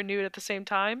 7 got renewed at the same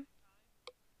time.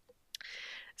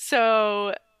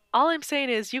 So all I'm saying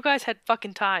is you guys had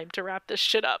fucking time to wrap this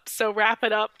shit up. So wrap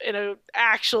it up in an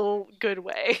actual good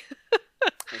way.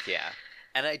 Yeah.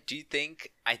 And I do think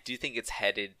it's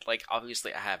headed, like,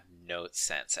 obviously I have no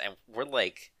sense, and we're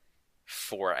like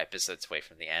 4 episodes away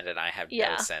from the end, and I have no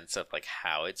Yeah. sense of like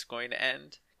how it's going to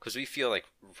end because we feel like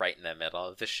right in the middle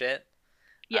of the shit.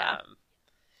 Yeah. Um,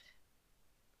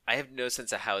 I have no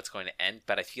sense of how it's going to end,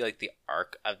 but I feel like the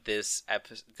arc of this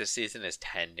season is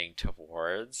tending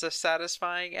towards a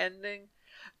satisfying ending.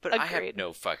 But I have Agreed.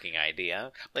 no fucking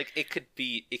idea. Like it could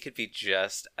be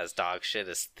just as dog shit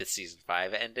as the season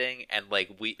 5 ending, and like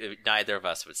we neither of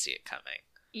us would see it coming.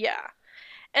 Yeah.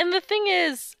 And the thing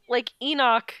is, like,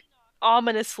 Enoch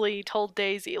ominously told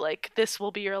Daisy, like, this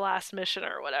will be your last mission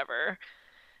or whatever.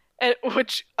 And,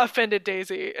 which offended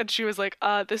Daisy. And she was like,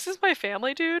 this is my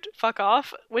family, dude. Fuck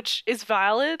off. Which is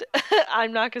valid.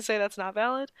 I'm not gonna say that's not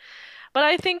valid. But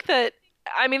I think that,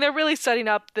 I mean, they're really setting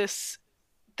up this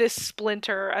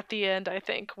splinter at the end, I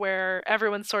think, where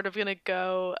everyone's sort of gonna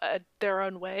go their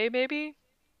own way, maybe.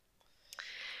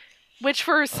 Which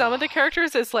for some of the Ugh.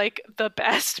 characters is like the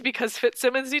best because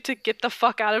Fitzsimmons need to get the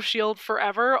fuck out of Shield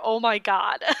forever. Oh my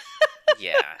god.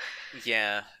 Yeah,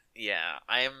 yeah, yeah.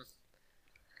 I'm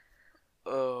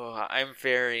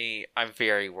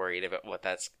very worried about what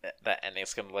that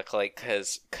ending's gonna look like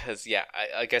because yeah,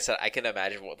 like I said, I can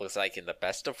imagine what it looks like in the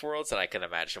best of worlds, and I can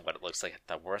imagine what it looks like at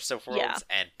the worst of Yeah. worlds,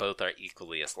 and both are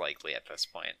equally as likely at this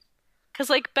point. Cuz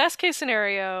like best case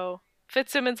scenario,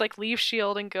 Fitzsimmons like leave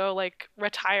Shield and go like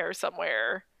retire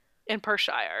somewhere in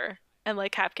Perthshire and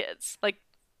like have kids. Like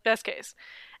best case.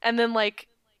 And then like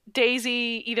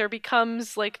Daisy either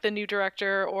becomes like the new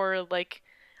director or like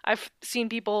I've seen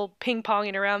people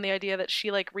ping-ponging around the idea that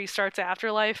she like restarts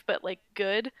Afterlife but like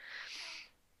good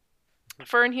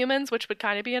for Inhumans, which would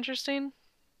kind of be interesting.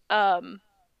 Um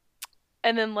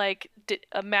and then like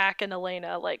Mac and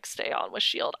Elena like stay on with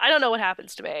Shield. I don't know what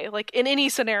happens to May. Like in any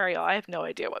scenario, I have no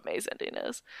idea what May's ending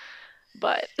is.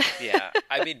 But Yeah,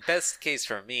 I mean, best case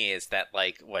for me is that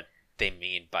like what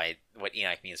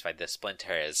Enoch means by this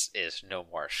splinter is no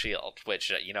more Shield,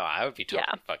 which I would be totally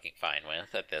yeah, fucking fine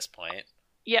with at this point. Like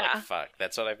yeah, fuck,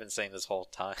 that's what I've been saying this whole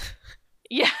time.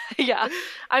 yeah, yeah.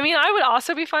 I mean, I would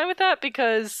also be fine with that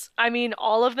because I mean,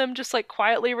 all of them just like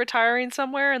quietly retiring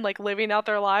somewhere and like living out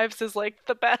their lives is like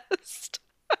the best.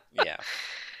 Yeah.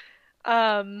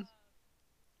 um,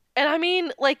 and I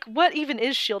mean, like, what even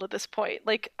is Shield at this point?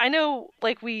 Like, I know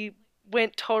like we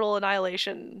went total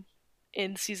annihilation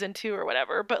in season 2 or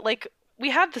whatever, but like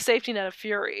we had the safety net of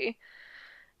Fury.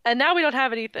 And now we don't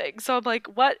have anything. So I'm like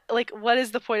what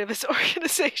is the point of this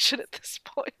organization at this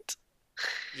point?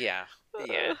 Yeah,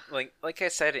 yeah. Like I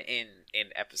said in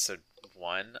episode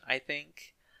 1, I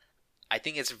think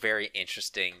it's very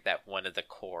interesting that one of the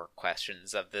core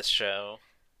questions of this show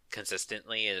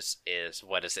consistently is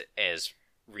what is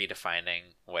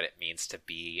redefining what it means to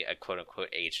be a quote unquote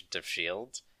agent of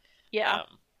Shield. Yeah.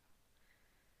 Um,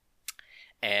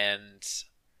 and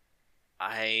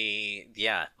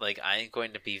I'm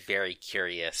going to be very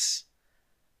curious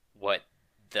what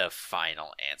the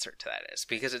final answer to that is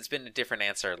because it's been a different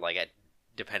answer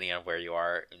depending on where you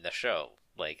are in the show.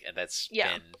 Like, and that's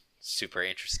Yeah. been super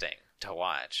interesting to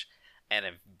watch, and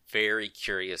I'm very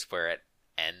curious where it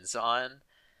ends on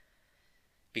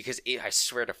because I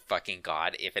swear to fucking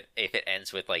God, if it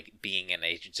ends with like being an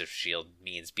Agents of Shield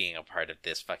means being a part of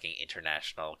this fucking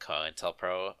international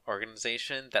COINTELPRO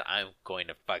organization, that I'm going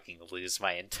to fucking lose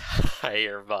my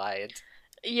entire mind.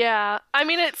 Yeah. I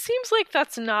mean, it seems like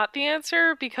that's not the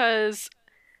answer because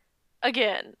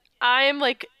again, I am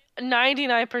like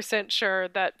 99% sure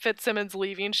that Fitzsimmons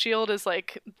leaving Shield is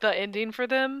like the ending for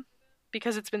them.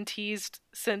 because it's been teased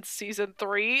since season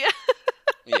 3.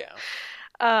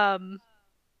 Yeah.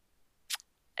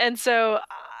 And so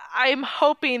I'm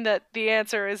hoping that the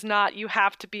answer is not you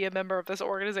have to be a member of this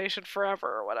organization forever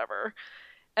or whatever,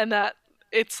 and that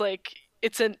it's like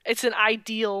it's an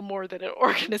ideal more than an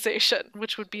organization,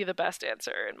 which would be the best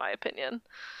answer in my opinion.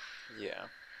 Yeah.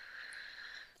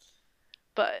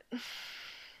 But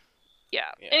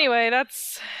yeah. Anyway,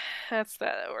 that's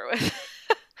that over with.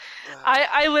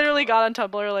 I literally got on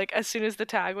Tumblr like as soon as the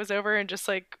tag was over and just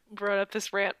like wrote up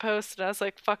this rant post, and I was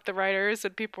like, fuck the writers,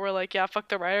 and people were like, yeah, fuck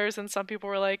the writers, and some people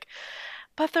were like,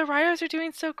 but the writers are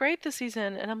doing so great this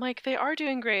season, and I'm like, they are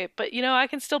doing great, but you know, I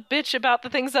can still bitch about the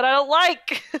things that I don't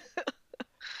like.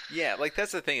 Yeah, like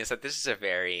that's the thing, is that this is a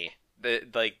very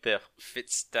the fit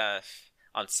stuff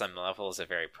on some level is a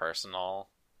very personal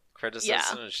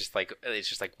criticism. Yeah. It's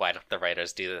just like why don't the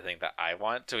writers do the thing that I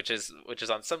want, which is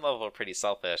on some level pretty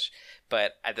selfish,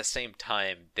 but at the same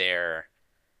time they're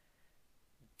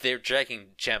dragging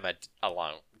Gemma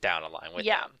down a line with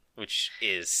them, which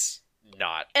is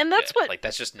not and that's good. what like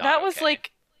that's just not that okay. was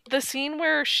like the scene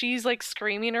where she's like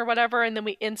screaming or whatever, and then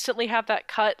we instantly have that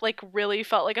cut, like really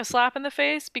felt like a slap in the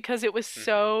face because it was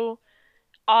so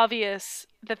obvious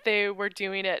that they were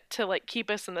doing it to like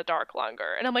keep us in the dark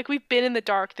longer. And I'm like, we've been in the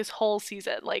dark this whole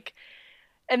season, like,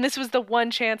 and this was the one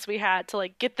chance we had to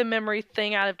like get the memory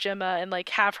thing out of Gemma and like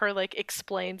have her like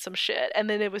explain some shit, and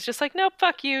then it was just like, nope,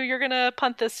 fuck you, you're gonna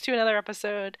punt this to another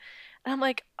episode. And I'm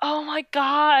like, oh my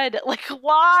god, like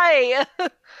why?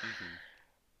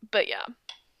 But yeah.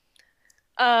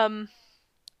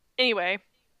 Anyway,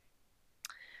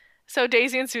 so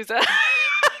Daisy and Sousa.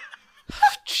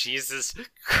 Jesus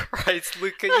Christ,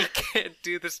 Luca, you can't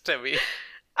do this to me.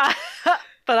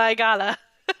 But I gotta.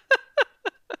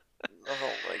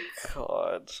 Oh my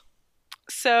god.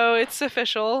 So it's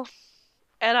official,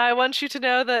 and I want you to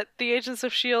know that the Agents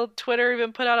of S.H.I.E.L.D. Twitter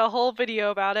even put out a whole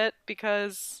video about it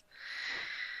because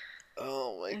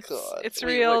oh my god, it's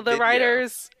real. The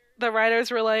writers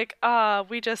were like,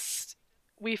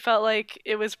 we felt like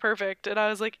it was perfect, and I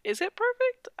was like, is it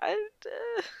perfect? I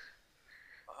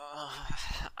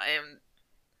am.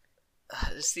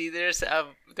 See, there was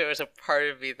a part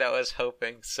of me that was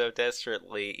hoping so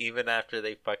desperately, even after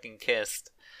they fucking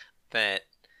kissed, that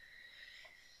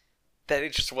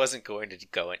it just wasn't going to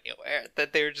go anywhere.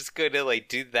 That they were just going to like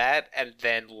do that, and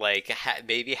then like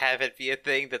maybe have it be a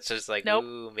thing that's just like, nope.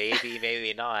 Ooh,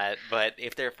 maybe not. But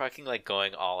if they're fucking like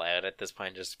going all out at this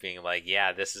point, just being like,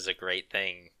 yeah, this is a great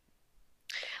thing.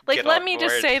 Like, let me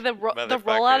just say the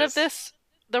rollout of this.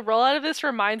 The rollout of this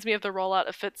reminds me of the rollout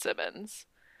of Fitzsimmons.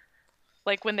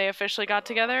 Like, when they officially got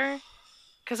together.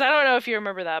 Because I don't know if you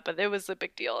remember that, but it was a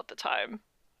big deal at the time.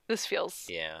 This feels...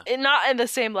 Yeah. Not in the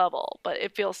same level, but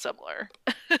it feels similar.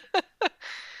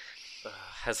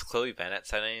 Has Chloe Bennett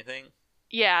said anything?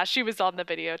 Yeah, she was on the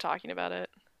video talking about it.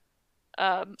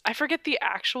 I forget the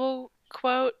actual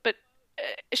quote, but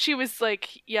she was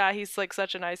like, yeah, he's like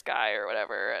such a nice guy or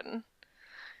whatever, and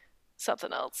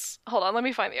something else. Hold on, let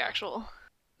me find the actual...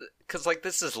 Because, like,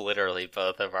 this is literally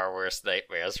both of our worst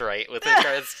nightmares, right? With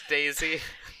regards to Daisy.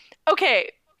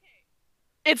 Okay.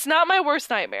 It's not my worst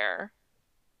nightmare.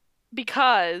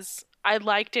 Because I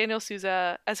like Daniel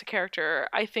Sousa as a character.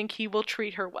 I think he will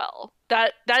treat her well.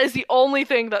 That is the only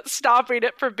thing that's stopping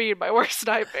it from being my worst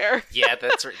nightmare. Yeah,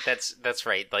 that's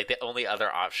right. Like, the only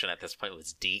other option at this point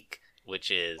was Deke,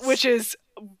 which is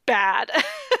bad.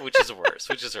 which is worse.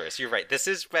 You're right. This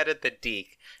is better than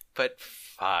Deke, but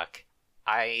fuck.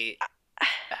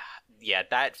 Yeah,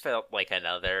 that felt like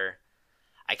another...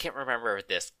 I can't remember if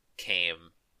this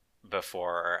came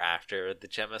before or after the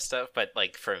Gemma stuff, but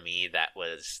like for me that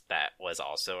was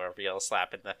also a real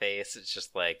slap in the face. It's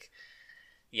just like,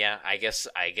 yeah, I guess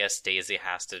Daisy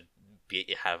has to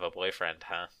have a boyfriend,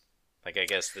 huh? Like, I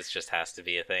guess this just has to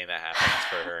be a thing that happens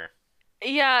for her.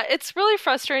 Yeah, it's really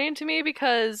frustrating to me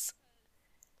because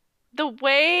the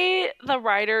way the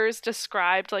writers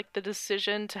described like the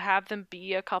decision to have them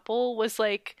be a couple was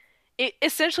like, it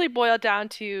essentially boiled down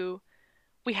to,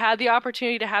 we had the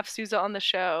opportunity to have Sousa on the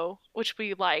show, which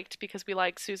we liked because we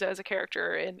liked Sousa as a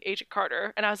character in Agent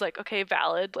Carter, and I was like, okay,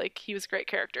 valid, like he was a great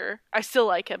character. I still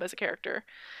like him as a character.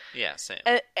 Yeah, same.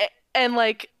 And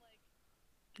like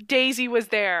Daisy was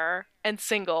there and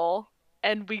single,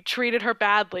 and we treated her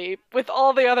badly with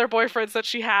all the other boyfriends that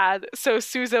she had, so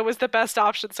Sousa was the best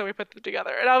option, so we put them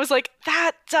together. And I was like,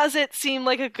 that doesn't seem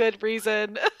like a good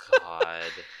reason.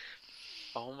 God.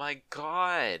 Oh my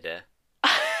god.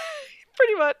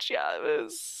 Pretty much, yeah, it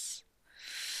was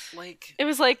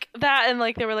like that, and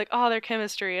like they were like, oh, their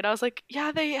chemistry, and I was like,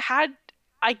 yeah, they had,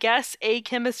 I guess, a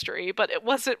chemistry, but it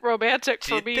wasn't romantic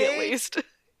for me, at least.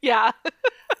 Yeah.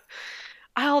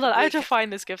 Hold on, I have to Like,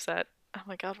 find this gift set. Oh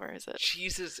my god, where is it?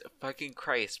 Jesus fucking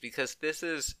Christ, because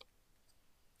this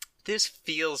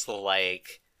feels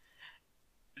like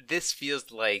this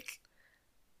feels like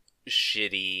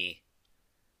shitty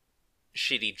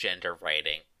shitty gender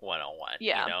writing 101, you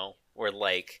Yeah. know? Where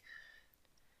like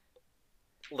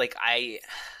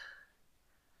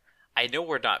I know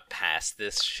we're not past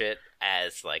this shit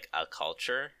as like a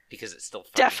culture because it still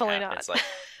fucking Definitely not. happens like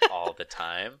all the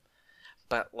time.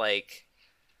 But like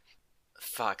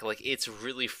fuck, like it's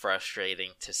really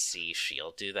frustrating to see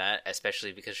Shield do that,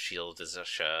 especially because Shield is a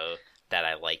show that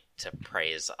I like to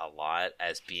praise a lot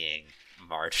as being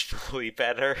marginally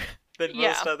better than Yeah.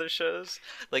 most other shows.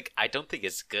 Like I don't think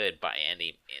it's good by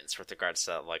any means with regards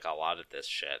to like a lot of this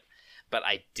shit, but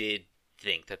I did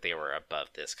think that they were above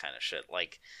this kind of shit.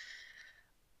 Like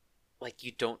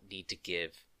you don't need to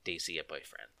give Daisy a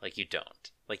boyfriend. Like you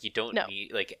don't No.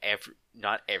 need like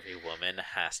not every woman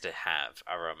has to have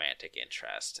a romantic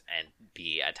interest and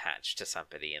be attached to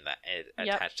somebody in that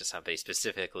Yep. attached to somebody,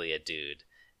 specifically a dude,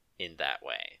 in that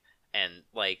way. And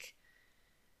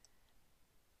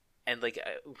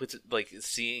with like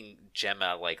seeing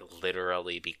Gemma like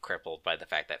literally be crippled by the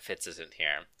fact that Fitz isn't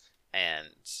here, and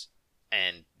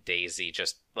Daisy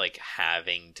just like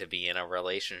having to be in a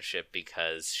relationship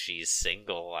because she's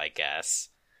single, I guess.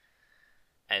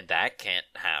 And that can't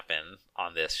happen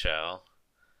on this show.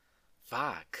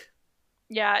 Fuck.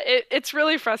 Yeah, it's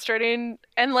really frustrating.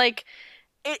 And like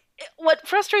what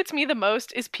frustrates me the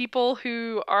most is people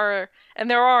who are, and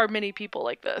there are many people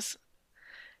like this,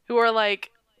 who are like,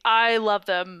 I love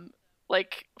them,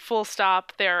 like full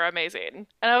stop, they're amazing.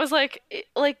 And I was like,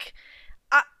 I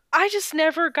I just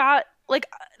never got like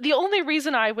the only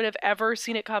reason I would have ever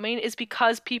seen it coming is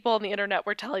because people on the internet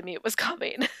were telling me it was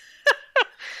coming.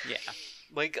 Yeah.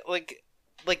 Like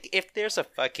like if there's a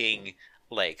fucking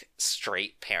like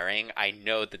straight pairing, I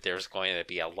know that there's going to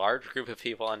be a large group of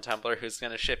people on Tumblr who's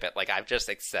going to ship it. Like I've just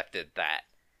accepted that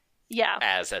Yeah.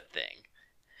 as a thing.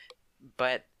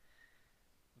 But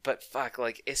fuck,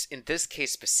 like it's in this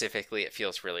case specifically, it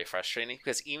feels really frustrating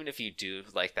because even if you do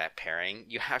like that pairing,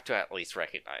 you have to at least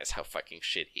recognize how fucking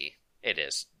shitty it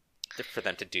is for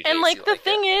them to do And Daisy like the like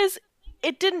thing it. is,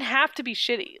 it didn't have to be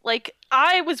shitty. Like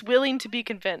I was willing to be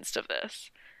convinced of this.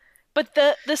 But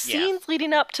the Yeah, scenes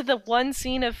leading up to the one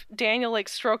scene of Daniel like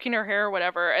stroking her hair or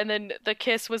whatever, and then the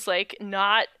kiss was like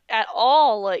not at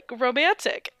all like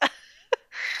romantic.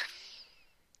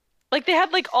 Like they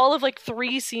had like all of like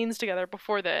three scenes together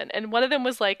before then, and one of them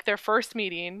was like their first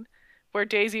meeting where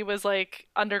Daisy was like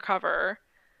undercover,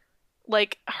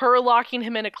 like her locking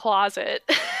him in a closet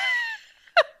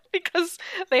because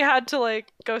they had to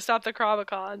like go stop the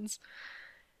Chromicons.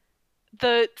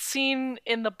 The scene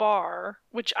in the bar,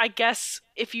 which I guess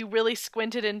if you really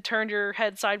squinted and turned your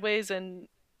head sideways and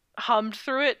hummed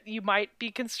through it, you might be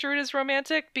construed as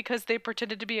romantic because they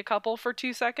pretended to be a couple for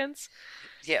 2 seconds.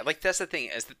 yeah. Like that's the thing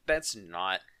is that's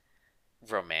not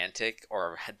romantic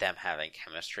or them having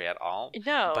chemistry at all. But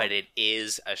No. it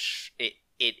is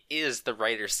it is the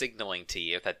writer signaling to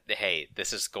you that hey,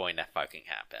 this is going to fucking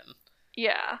happen.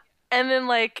 Yeah. And then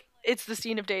like it's the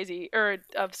scene of Daisy or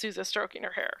of Sousa stroking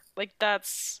her hair. Like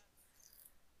that's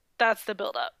the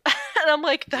build up. And I'm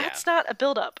like, Yeah, that's not a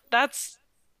build up. That's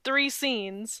three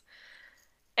scenes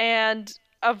and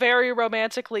a very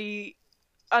romantically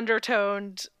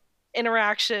undertoned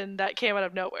interaction that came out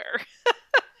of nowhere.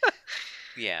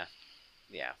 yeah,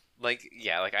 yeah. Like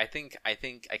I think I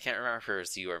can't remember if it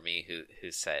was you or me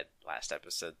who said last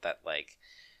episode that like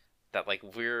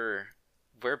we're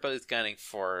both gunning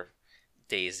for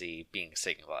Daisy being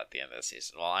single at the end of the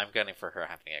season. Well, I'm gunning for her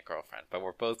having a girlfriend, but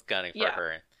we're both gunning for Yeah.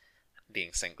 her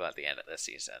being single at the end of the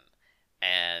season.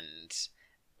 And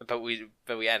but we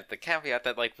added the caveat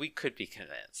that like we could be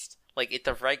convinced. Like if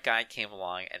the right guy came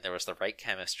along and there was the right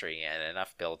chemistry and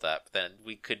enough build up, then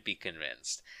we could be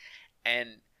convinced.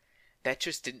 And that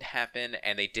just didn't happen,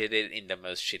 and they did it in the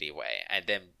most shitty way. And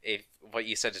then if what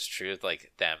you said is true,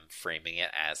 like them framing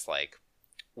it as like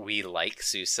we like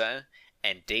Sousa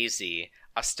and Daisy,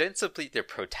 ostensibly the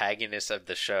protagonist of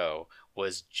the show,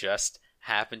 was just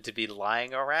happened to be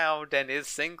lying around and is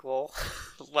single.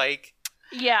 Like,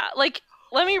 Yeah, like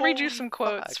let me read you holy some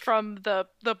quotes fuck. from the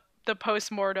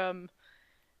post-mortem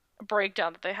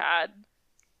breakdown that they had.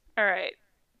 All right.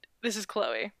 This is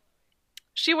Chloe.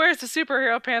 She wears the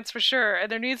superhero pants for sure,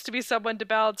 and there needs to be someone to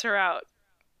balance her out.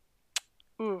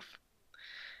 Oof.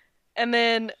 And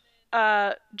then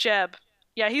Jeb.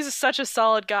 Yeah, he's such a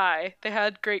solid guy. They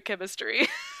had great chemistry.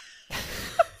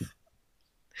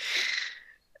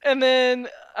 And then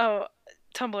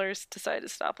Tumblr's decided to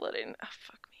stop loading. Oh,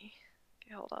 fuck me.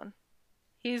 Okay, hold on.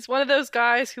 He's one of those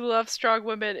guys who loves strong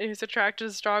women and who's attracted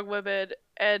to strong women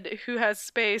and who has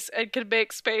space and can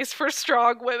make space for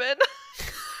strong women.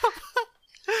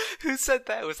 Who said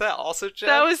that? Was that also Jeff?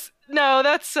 That was no,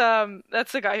 that's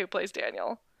the guy who plays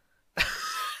Daniel.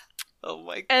 Oh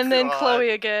my god. And then Chloe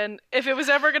again. If it was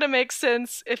ever gonna make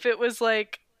sense, if it was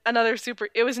like another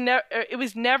it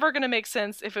was never gonna make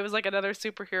sense if it was like another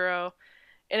superhero.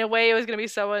 In a way, it was gonna be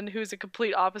someone who's a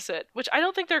complete opposite, which I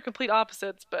don't think they're complete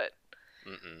opposites, but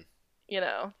you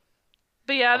know.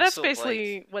 But yeah, that's Also,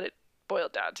 basically like, what it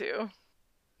boiled down to.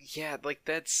 yeah, like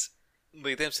that's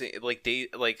like them saying like they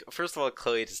like first of all,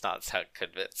 Chloe does not sound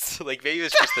convinced. Like maybe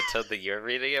it's just the tone that you're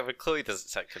reading it, but Chloe doesn't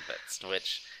sound convinced.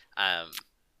 Which,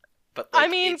 but like, I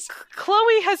mean,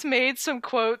 Chloe has made some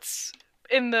quotes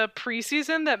in the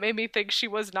preseason that made me think she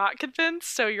was not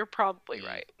convinced. So you're probably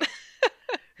right.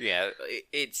 Yeah,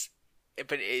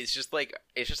 but it's just like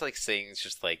saying it's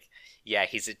just like, yeah,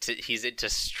 he's into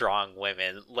strong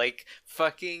women, like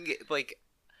fucking like,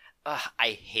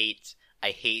 I hate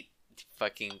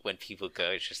fucking when people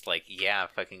go, it's just like, yeah,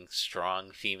 fucking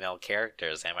strong female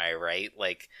characters, am I right?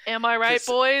 Like, am I right,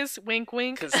 boys? Wink,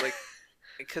 wink.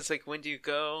 Because like when do you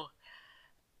go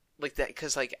like that?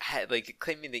 Because like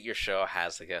claiming that your show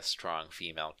has like a strong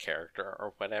female character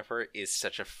or whatever is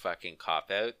such a fucking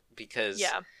cop out. Because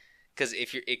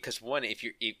if you're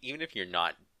even if you're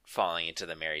not falling into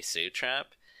the Mary Sue trap,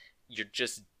 you're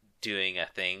just doing a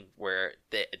thing where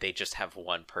they just have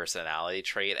one personality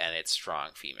trait and it's strong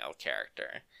female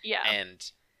character. Yeah.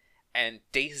 And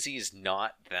Daisy's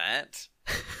not that.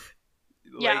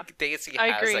 Like Daisy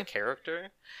has a character,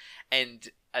 and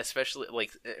especially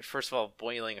like, first of all,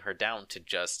 boiling her down to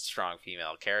just strong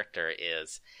female character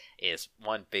is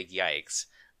one, big yikes.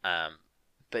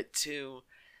 But two,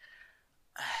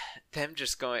 them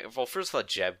just going, well, first of all,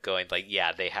 Jeb going like,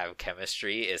 yeah, they have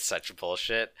chemistry is such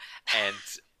bullshit, and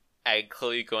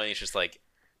Chloe going is just like,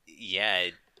 yeah,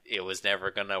 it was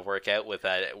never gonna work out with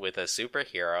a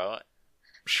superhero.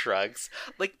 Shrugs.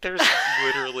 Like, there's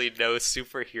literally no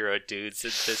superhero dudes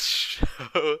in this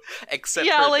show except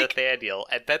for like, Nathaniel,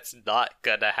 and that's not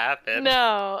gonna happen.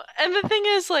 No. And the thing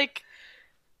is, like,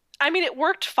 I mean, it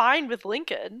worked fine with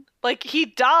Lincoln. Like, he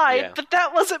died, but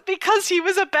that wasn't because he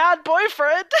was a bad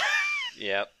boyfriend.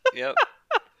 Yep.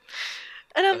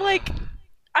 And I'm like,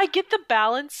 I get the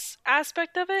balance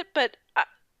aspect of it, but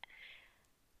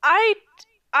I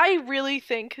really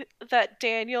think that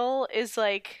Daniel is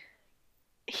like,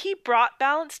 he brought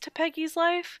balance to Peggy's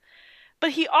life,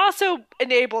 but he also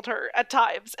enabled her at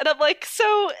times. And I'm like,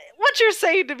 so what you're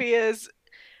saying to me is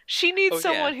she needs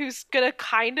someone who's gonna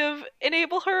kind of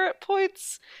enable her at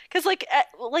points. Because like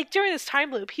during this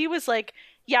time loop, he was like,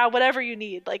 yeah, whatever you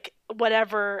need, like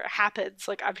whatever happens,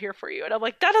 like I'm here for you. And I'm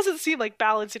like, that doesn't seem like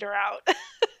balancing her out.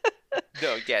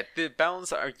 No, yeah, the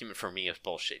balance argument for me is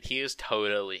bullshit. He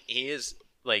is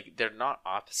like, they're not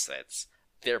opposites.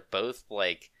 They're both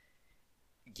like,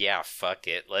 yeah, fuck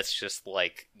it, let's just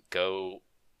like go,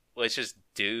 let's just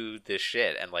do this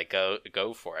shit and like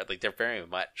go for it. Like, they're very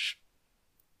much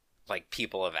like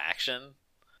people of action.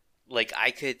 Like,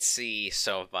 I could see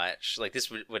so much, like,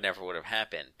 this would never have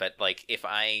happened, but like if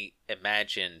I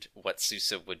imagined what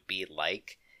Sousa would be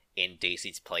like in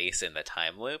Daisy's place in the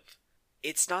time loop,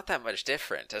 it's not that much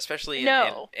different, especially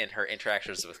in her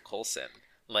interactions with Coulson.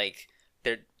 Like,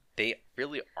 they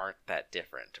really aren't that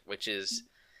different, which is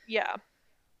and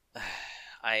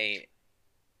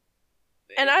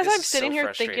as I'm sitting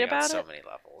here thinking about so many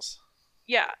levels.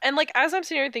 Yeah, and like as I'm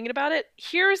sitting here thinking about it,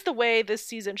 here's the way this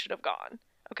season should have gone.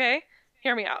 Okay?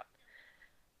 Hear me out.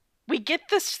 We get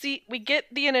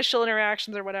the initial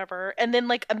interactions or whatever, and then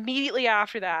like immediately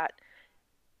after that,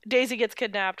 Daisy gets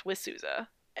kidnapped with Sousa.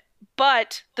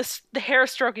 But the hair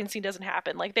stroking scene doesn't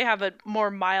happen. Like, they have a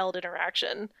more mild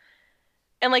interaction.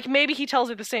 And like maybe he tells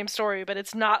her the same story, but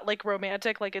it's not like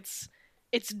romantic. Like, it's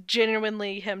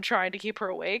genuinely him trying to keep her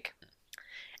awake.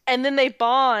 And then they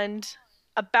bond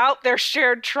about their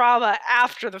shared trauma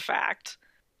after the fact.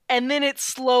 And then it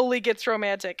slowly gets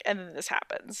romantic, and then this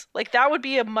happens. Like, that would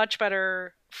be a much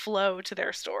better flow to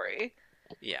their story.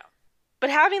 Yeah. But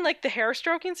having like the hair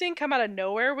stroking scene come out of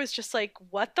nowhere was just like,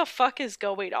 what the fuck is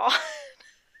going on?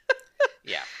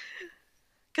 Yeah.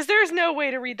 Because there's no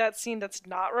way to read that scene that's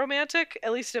not romantic,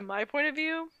 at least in my point of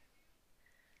view.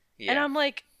 Yeah. And I'm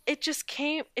like, it just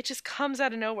comes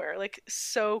out of nowhere, like,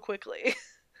 so quickly.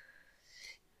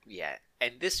 Yeah,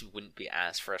 and this wouldn't be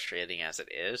as frustrating as it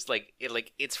is.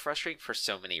 It's frustrating for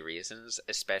so many reasons,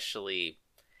 especially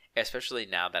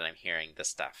now that I'm hearing the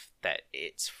stuff that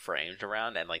it's framed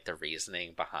around and like the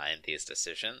reasoning behind these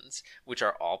decisions, which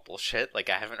are all bullshit. Like,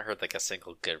 I haven't heard like a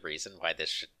single good reason why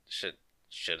this should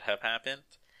should have happened.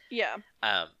 Yeah.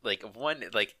 Like one,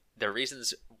 like the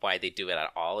reasons why they do it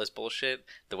at all is bullshit.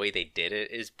 The way they did it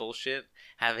is bullshit.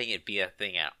 Having it be a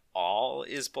thing at all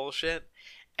is bullshit.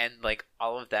 And like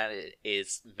all of that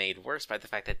is made worse by the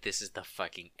fact that this is the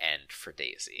fucking end for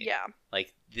Daisy. Yeah.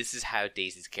 Like this is how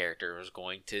Daisy's character was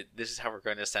going to. This is how we're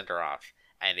going to send her off,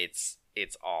 and it's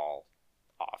all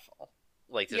awful.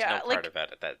 Like there's no part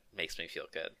about it that makes me feel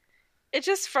good. It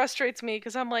just frustrates me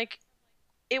because I'm like,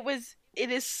 it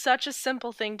is such a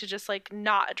simple thing to just like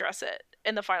not address it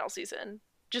in the final season.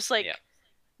 Just like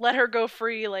let her go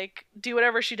free, like do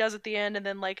whatever she does at the end, and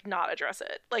then like not address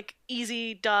it. Like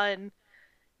easy, done.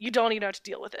 You don't even have to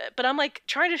deal with it. But I'm like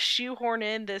trying to shoehorn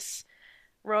in this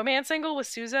romance angle with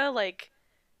Sousa like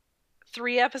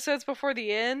 3 episodes before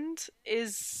the end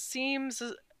seems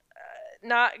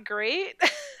not great.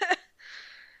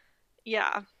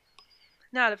 Yeah,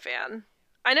 not a fan.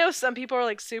 I know some people are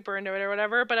like super into it or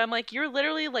whatever, but I'm like, you're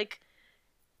literally like,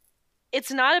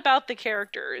 it's not about the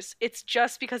characters. It's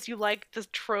just because you like the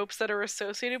tropes that are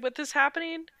associated with this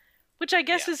happening, which I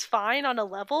guess is fine on a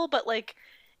level, but like,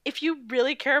 if you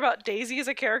really care about Daisy as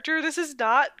a character, this is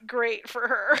not great for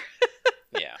her.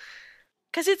 Yeah.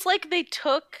 Because it's like they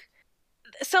took.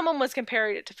 Someone was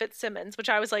comparing it to Fitzsimmons, which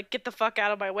I was like, get the fuck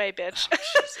out of my way, bitch. Oh,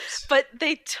 Jesus. But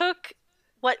they took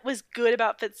what was good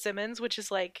about Fitzsimmons, which is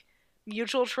like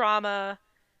mutual trauma,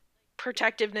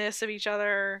 protectiveness of each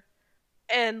other,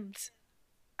 and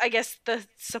I guess the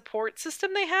support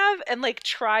system they have, and like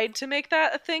tried to make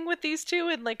that a thing with these two,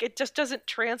 and like it just doesn't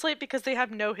translate because they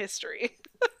have no history.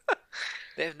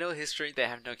 They have no history, they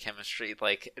have no chemistry.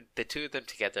 Like the two of them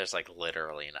together is like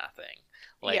literally nothing.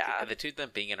 Like the two of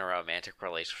them being in a romantic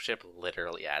relationship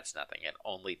literally adds nothing. It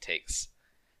only takes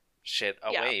shit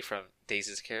away from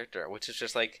Daisy's character, which is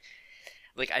just like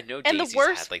I know and Daisy's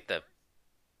had like the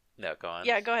no, go on.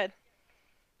 Yeah, go ahead.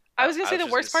 I was gonna say the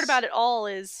worst part about it all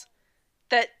is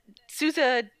that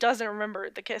Sousa doesn't remember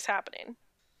the kiss happening.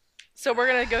 So we're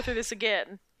gonna go through this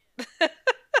again.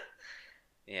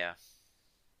 Yeah.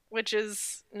 Which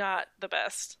is not the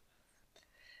best.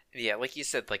 Yeah, like you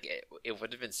said, like it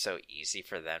would have been so easy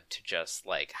for them to just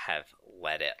like have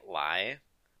let it lie.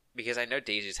 Because I know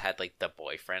Daisy's had like the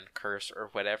boyfriend curse or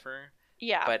whatever.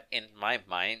 Yeah. But in my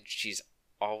mind, she's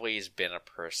always been a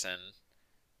person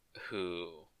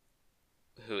who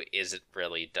isn't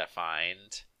really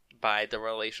defined by the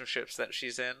relationships that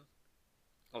she's in.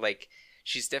 Like,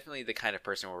 she's definitely the kind of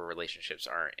person where relationships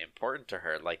aren't important to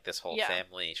her. Like, this whole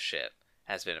family shit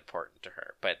has been important to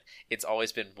her. But it's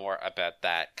always been more about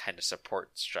that kind of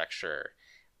support structure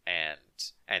and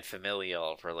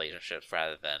familial relationships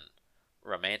rather than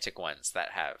romantic ones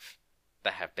that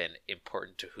have been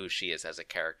important to who she is as a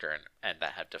character and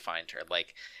that have defined her.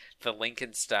 Like, the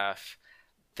Lincoln stuff,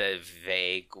 the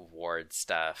vague Ward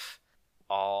stuff,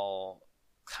 all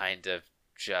kind of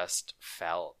just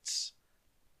felt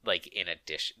like in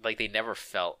addition, like they never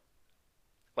felt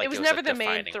like it was never the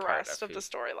main thrust of the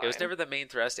storyline. It was never the main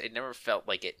thrust. It never felt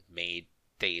like it made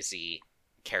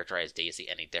characterize Daisy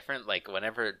any different. Like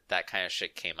whenever that kind of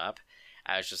shit came up,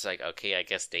 I was just like, okay, I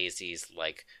guess Daisy's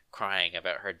like crying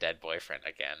about her dead boyfriend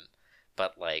again,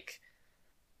 but like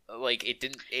it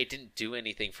didn't do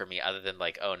anything for me other than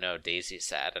like, oh no, Daisy's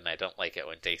sad, and I don't like it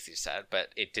when Daisy's sad. But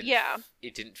it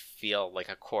didn't feel like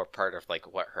a core part of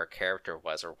like what her character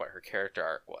was or what her character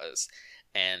arc was,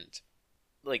 and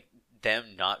like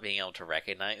them not being able to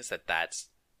recognize that that's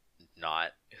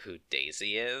not who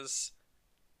Daisy is,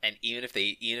 and even if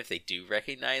they do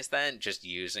recognize that, and just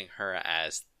using her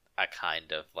as a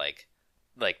kind of like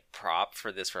prop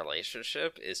for this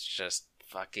relationship is just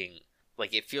fucking.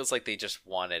 Like, it feels like they just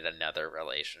wanted another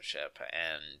relationship,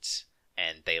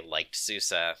 and they liked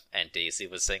Sousa, and Daisy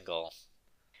was single.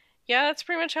 Yeah, that's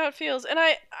pretty much how it feels. And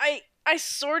I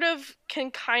sort of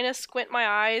can kind of squint my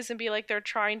eyes and be like, they're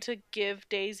trying to give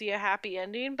Daisy a happy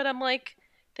ending, but I'm like,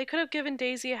 they could have given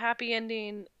Daisy a happy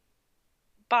ending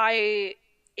by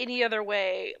any other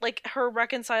way. Like, her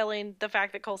reconciling the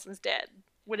fact that Coulson's dead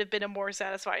would have been a more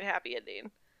satisfying happy ending.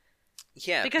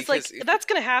 Yeah, because like that's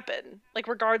gonna happen, like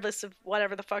regardless of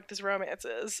whatever the fuck this romance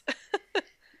is.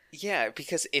 Yeah,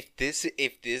 because if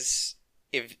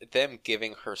them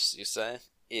giving her Sousa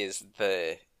is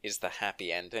the happy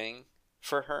ending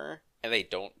for her, and they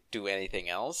don't do anything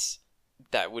else,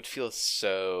 that would feel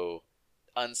so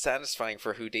unsatisfying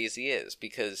for who Daisy is,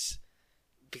 because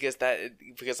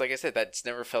like I said, that's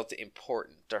never felt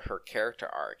important to her character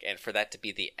arc, and for that to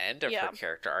be the end of her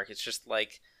character arc, it's just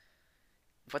like,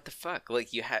 what the fuck?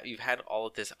 Like, you've had all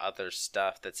of this other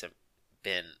stuff that's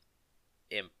been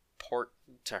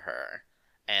important to her,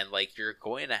 and like you're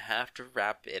going to have to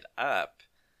wrap it up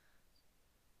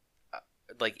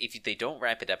like, if they don't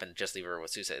wrap it up and just leave her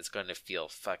with Sousa, it's going to feel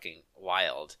fucking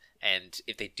wild. And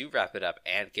if they do wrap it up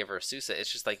and give her Sousa,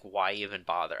 it's just like, why even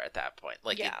bother at that point?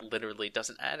 Like, Yeah. it literally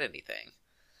doesn't add anything.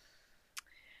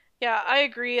 Yeah, I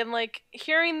agree. And like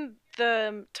hearing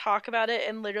them talk about it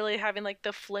and literally having like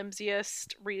the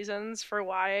flimsiest reasons for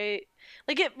why,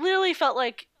 like it literally felt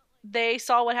like they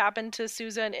saw what happened to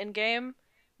Susan in Endgame,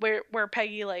 where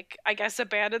Peggy like I guess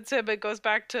abandons him but goes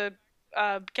back to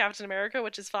Captain America,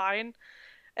 which is fine.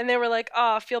 And they were like,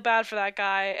 "Oh, feel bad for that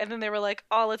guy." And then they were like,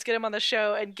 "Oh, let's get him on the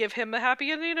show and give him a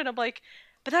happy ending." And I'm like,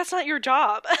 "But that's not your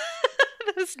job.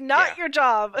 That is Yeah. not your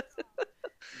job."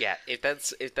 Yeah, if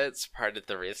that's part of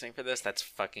the reasoning for this, that's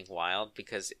fucking wild,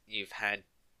 because you've had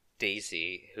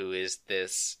Daisy, who is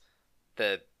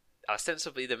the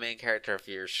ostensibly the main character of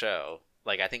your show.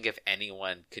 Like, I think if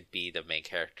anyone could be the main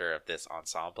character of this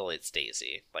ensemble, it's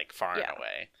Daisy, like, far and Yeah.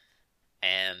 away.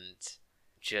 And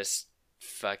just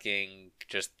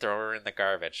just throw her in the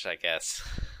garbage, I guess.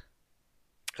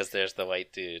 Because there's the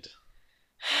white dude.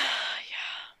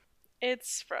 Yeah.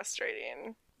 It's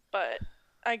frustrating, but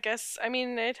I guess I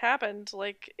mean it happened.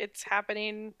 Like it's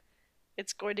happening.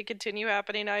 It's going to continue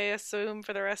happening, I assume,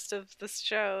 for the rest of this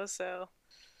show. So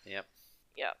Yep.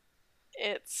 yeah,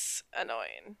 it's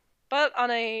annoying. But on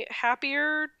a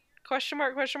happier question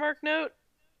mark note,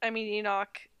 I mean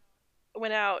Enoch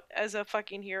went out as a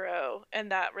fucking hero,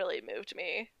 and that really moved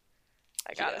me.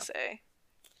 I gotta Yeah. say.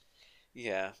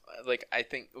 Yeah. Like, I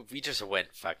think we just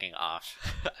went fucking off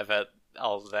about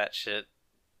all of that shit.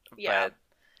 Yeah. But,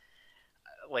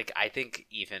 like, I think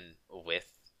even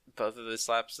with both of the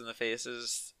slaps in the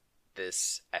faces,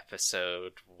 this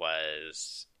episode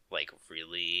was, like,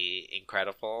 really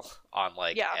incredible on,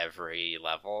 like, Yeah. every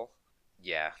level.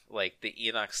 Yeah, like, the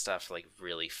Enoch stuff, like,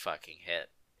 really fucking hit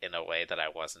in a way that I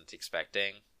wasn't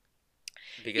expecting.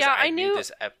 Because Yeah, I I knew knew.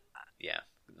 this yeah,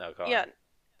 no, go Yeah,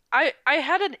 on. I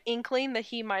had an inkling that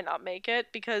he might not make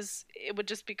it because it would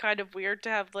just be kind of weird to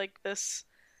have like this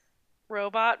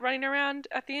robot running around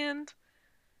at the end.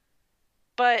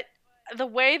 But the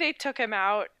way they took him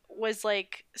out was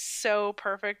like so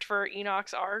perfect for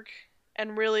Enoch's arc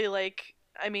and really like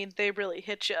I mean they really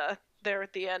hit you there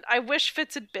at the end. I wish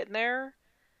Fitz had been there.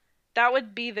 That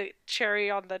would be the cherry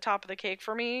on the top of the cake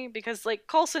for me because like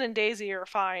Coulson and Daisy are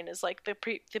fine as like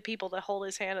the people that hold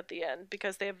his hand at the end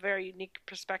because they have a very unique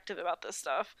perspective about this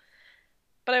stuff.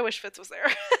 But I wish Fitz was there.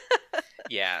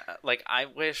 Yeah, like, I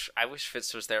wish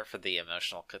Fitz was there for the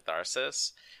emotional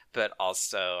catharsis, but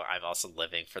also I'm also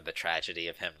living for the tragedy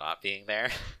of him not being there.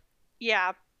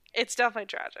 Yeah, it's definitely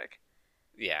tragic.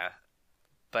 Yeah.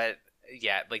 But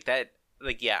yeah, like that,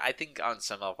 like, yeah, I think on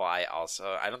some level I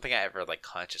don't think I ever, like,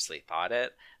 consciously thought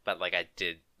it, but, like,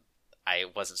 I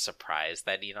wasn't surprised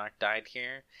that Enoch died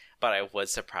here, but I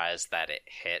was surprised that it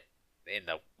hit in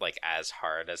the, like, as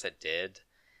hard as it did,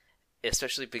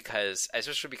 especially because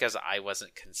I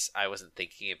wasn't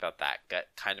thinking about that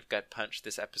gut punch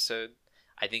this episode.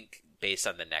 I think based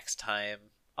on the next time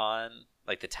on,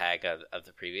 like, the tag of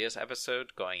the previous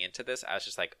episode going into this, I was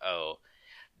just like, oh,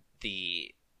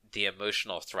 the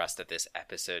emotional thrust of this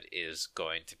episode is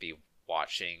going to be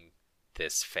watching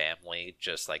this family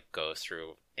just, like, go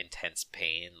through intense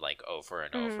pain, like, over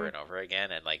and over and over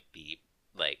again, and, like, be,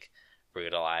 like,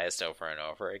 brutalized over and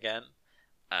over again,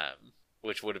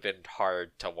 which would have been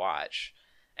hard to watch,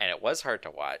 and it was hard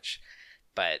to watch,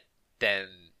 but then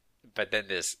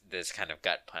this kind of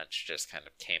gut punch just kind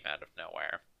of came out of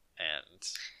nowhere, and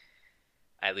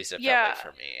at least it felt Yeah, like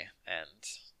for me, and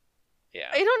yeah.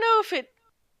 I don't know if it.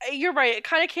 You're right. It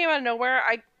kind of came out of nowhere.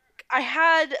 I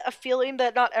had a feeling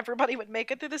that not everybody would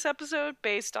make it through this episode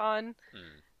based on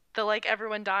Hmm. the like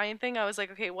everyone dying thing. I was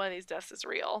like, okay, one of these deaths is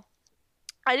real.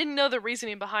 I didn't know the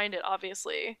reasoning behind it,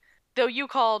 obviously. Though you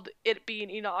called it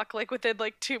being Enoch like within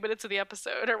like 2 minutes of the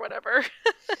episode or whatever.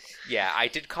 Yeah, I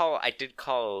did call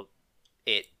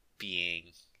it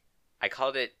being I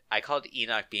called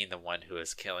Enoch being the one who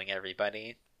was killing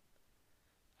everybody.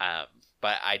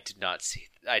 But I did not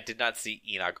see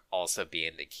Enoch also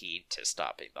being the key to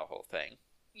stopping the whole thing.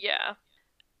 Yeah.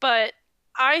 But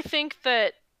I think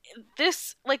that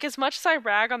this, like, as much as I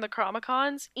rag on the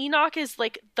Chromicons, Enoch is,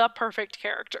 like, the perfect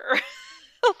character.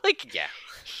 Like, Yeah.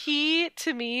 he,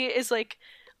 to me, is, like,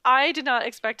 I did not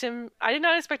expect to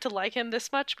like him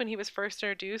this much when he was first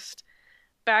introduced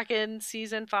back in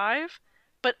season 5.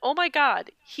 But oh my god,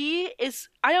 he is.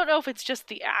 I don't know if it's just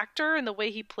the actor and the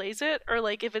way he plays it, or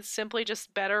like if it's simply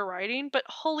just better writing, but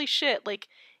holy shit, like,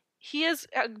 he has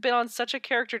been on such a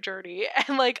character journey,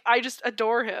 and like, I just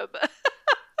adore him.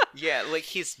 Yeah, like,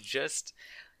 he's just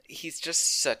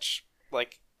such,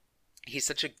 like, he's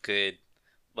such a good,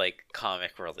 like,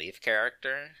 comic relief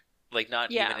character. Like,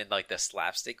 not even Yeah. in, like, the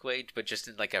slapstick way, but just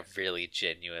in, like, a really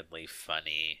genuinely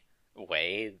funny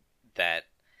way that,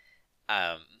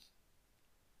 um,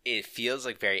 it feels,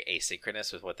 like, very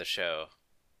asynchronous with what the show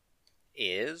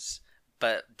is,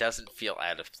 but doesn't feel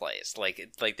out of place.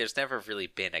 Like there's never really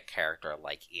been a character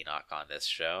like Enoch on this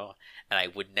show, and I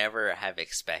would never have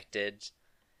expected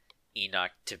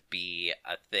Enoch to be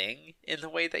a thing in the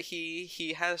way that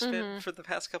he has been Mhm. for the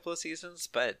past couple of seasons,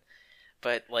 but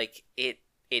like it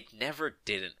never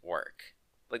didn't work.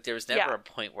 Like there was never Yeah. a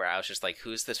point where I was just like,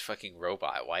 who's this fucking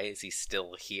robot? Why is he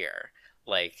still here?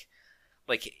 Like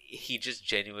like he just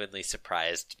genuinely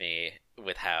surprised me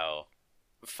with how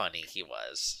funny he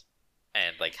was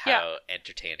and like Yeah. how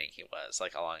entertaining he was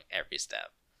like along every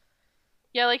step.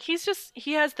 Yeah, like he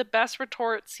has the best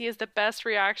retorts, he has the best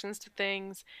reactions to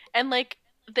things, and like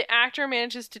the actor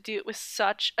manages to do it with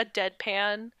such a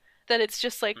deadpan that it's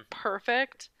just like Mhm.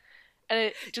 perfect, and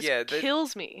it just Yeah,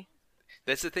 kills me.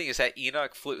 that's the thing is that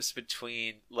Enoch flips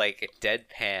between like a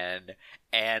deadpan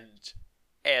and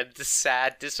the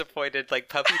sad, disappointed like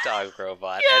puppy dog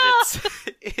robot, and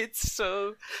Yeah. it's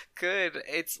so good.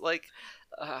 It's like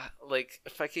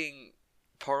fucking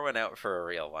pour one out for a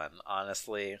real one,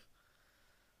 honestly.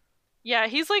 Yeah,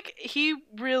 he's like he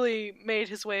really made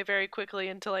his way very quickly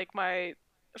into like my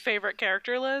favorite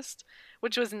character list,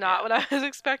 which was not Yeah, what I was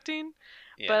expecting,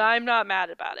 but yeah, I'm not mad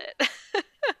about it.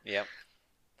 yep,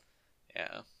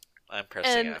 yeah. I'm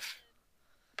pressing And F.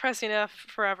 pressing F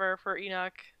forever for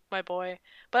Enoch, my boy.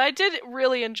 But I did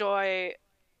really enjoy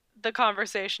the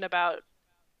conversation about,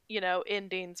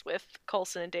 endings with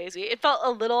Coulson and Daisy. It felt a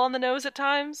little on the nose at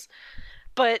times,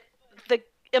 but the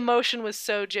emotion was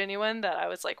so genuine that I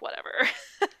was like, whatever.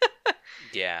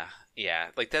 Yeah,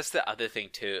 yeah. Like that's the other thing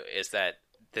too is that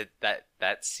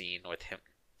that scene with him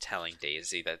telling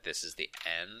Daisy that this is the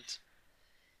end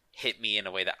hit me in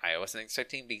a way that I wasn't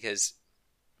expecting because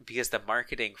the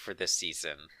marketing for this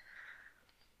season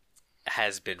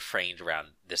has been framed around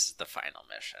this is the final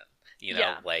mission. You know,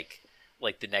 Yeah.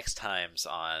 like the next times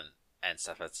on and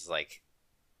stuff. It's like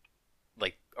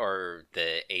or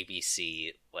the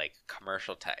ABC like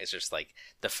commercial tag is just like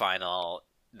the final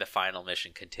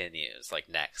mission continues like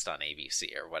next on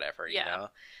ABC or whatever, you Yeah.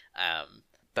 know.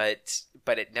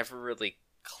 But it never really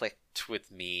clicked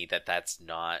with me that that's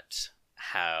not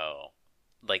how,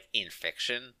 like in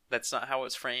fiction, that's not how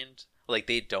it's framed. Like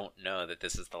they don't know that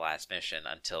this is the last mission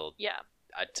Yeah.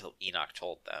 until Enoch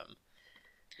told them,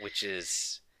 which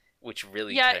is which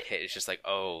really Yeah. kind of hit. It's just like,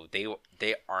 oh,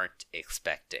 they aren't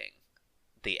expecting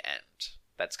the end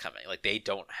that's coming. Like they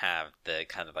don't have the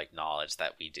kind of like knowledge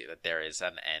that we do that there is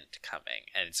an end coming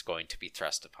and it's going to be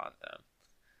thrust upon them.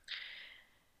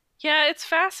 Yeah, it's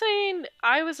fascinating.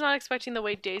 I was not expecting the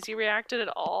way Daisy reacted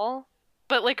at all,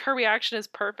 but like her reaction is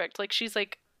perfect. Like she's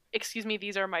like, "Excuse me,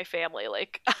 these are my family.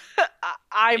 Like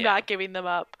I'm Yeah. not giving them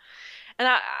up." And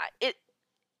it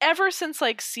ever since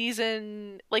like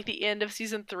the end of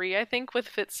season 3, I think with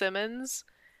Fitzsimmons,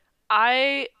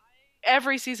 I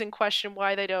every season question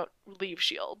why they don't leave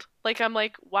Shield. Like I'm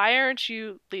like, why aren't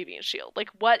you leaving Shield? Like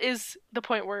what is the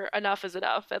point where enough is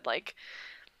enough and like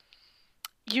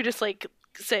you just like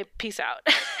say peace out.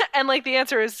 And like the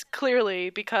answer is clearly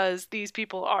because these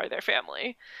people are their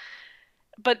family.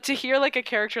 But to hear like a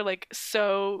character like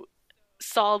so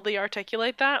solidly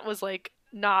articulate that was like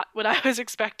not what I was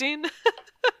expecting.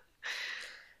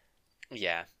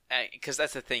 Yeah. Because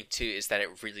that's the thing too is that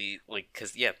it really like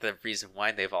because yeah the reason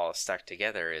why they've all stuck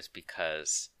together is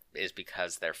because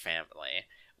they're family,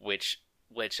 which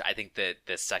I think the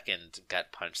second gut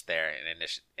punch there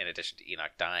in addition to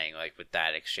Enoch dying like with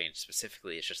that exchange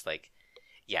specifically is just like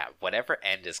yeah whatever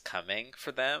end is coming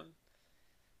for them,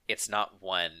 it's not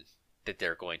one that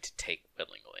they're going to take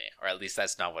willingly, or at least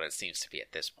that's not what it seems to be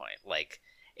at this point. Like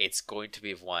it's going to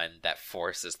be one that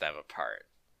forces them apart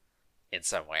in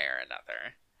some way or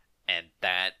another, and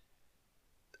that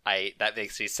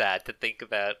makes me sad to think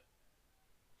about.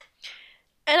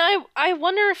 And I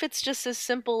wonder if it's just as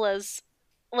simple as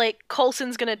like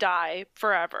Coulson's gonna die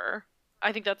forever.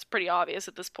 I think that's pretty obvious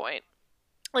at this point.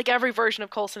 Like every version of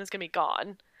Coulson is gonna be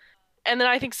gone. And then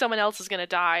I think someone else is gonna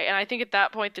die. And I think at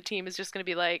that point the team is just gonna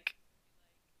be like,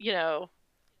 you know,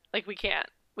 like we can't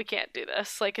do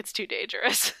this. Like it's too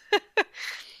dangerous.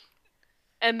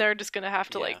 And they're just gonna have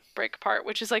to Yeah, like break apart,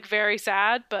 which is like very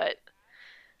sad, but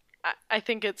I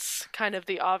think it's kind of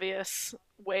the obvious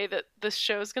way that this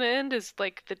show is gonna end is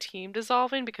like the team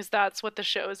dissolving because that's what the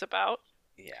show is about.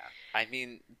 yeah. I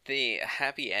mean, the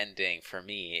happy ending for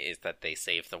me is that they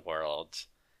save the world.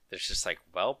 There's just like,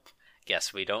 welp,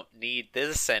 guess we don't need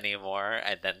this anymore,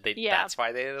 and then Yeah. that's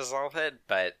why they dissolve it.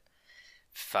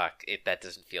 fuck it, that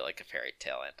doesn't feel like a fairy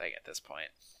tale ending at this point.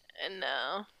 And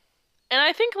no. And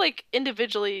I think, like,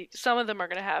 individually, some of them are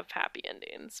going to have happy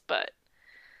endings, but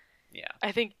Yeah.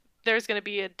 I think there's going to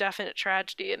be a definite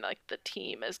tragedy and, like, the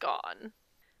team is gone.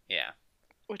 Yeah.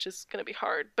 Which is going to be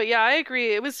hard. But yeah, I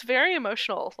agree. It was very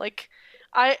emotional. Like,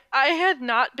 I had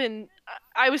not been.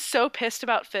 I was so pissed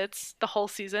about Fitz the whole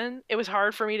season. It was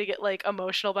hard for me to get, like,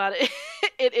 emotional about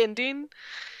it ending.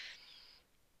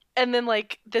 And then,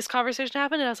 like, this conversation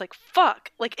happened, and I was like,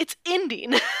 fuck. Like, it's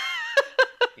ending.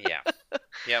 Yeah.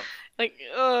 Yep. Like,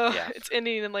 ugh. Yeah. It's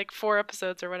ending in, like, 4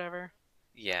 episodes or whatever.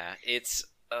 Yeah, it's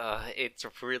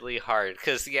really hard.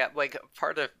 Because, yeah, like,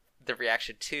 part of the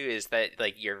reaction, too, is that,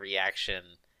 like, your reaction...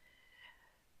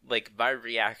 Like, my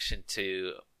reaction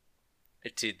to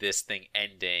this thing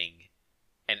ending,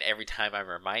 and every time I'm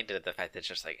reminded of the fact that it's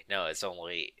just like, no, it's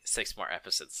only 6 more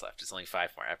episodes left. It's only 5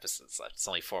 more episodes left. It's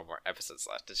only 4 more episodes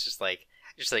left. It's just like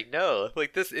no,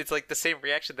 like this. It's like the same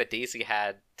reaction that Daisy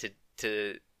had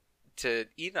to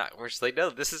Enoch, where she's like,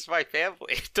 no, this is my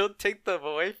family. Don't take them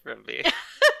away from me.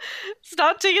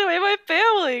 Stop taking away my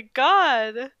family.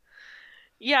 God.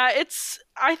 Yeah,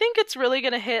 I think it's really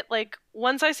gonna hit, like,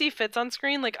 once I see Fitz on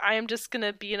screen, like, I am just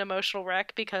gonna be an emotional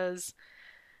wreck because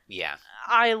yeah,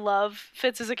 I love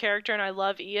Fitz as a character and I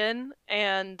love Ian,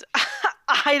 and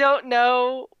I don't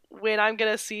know when I'm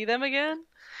gonna see them again.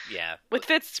 Yeah. With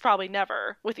Fitz, it's probably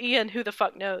never. With Ian, who the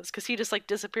fuck knows? Because he just, like,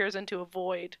 disappears into a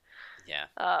void. Yeah.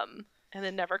 And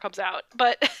then never comes out.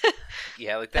 But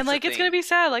yeah, like, that's and, like, it's gonna be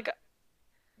sad. Like,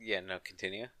 yeah, no,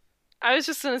 continue. I was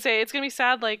just gonna say, it's gonna be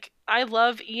sad. Like, I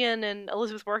love Ian and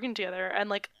Elizabeth working together, and,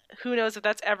 like, who knows if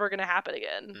that's ever gonna happen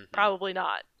again? Mm-hmm. Probably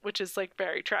not, which is, like,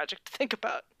 very tragic to think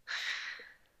about.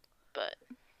 But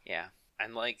yeah,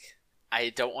 and, like, I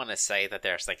don't want to say that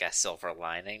there's, like, a silver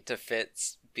lining to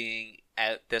Fitz being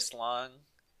out this long,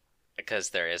 because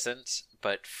there isn't.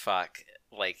 But fuck,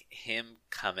 like,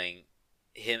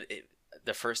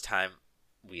 the first time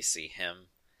we see him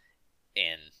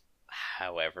in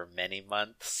however many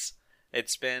months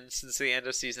it's been since the end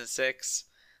of season 6.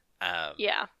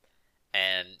 Yeah.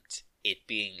 And it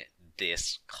being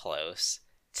this close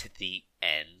to the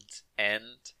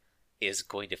end is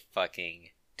going to fucking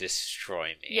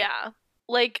destroy me. Yeah.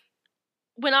 Like,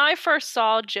 when I first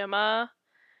saw Gemma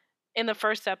in the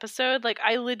first episode, like,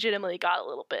 I legitimately got a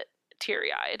little bit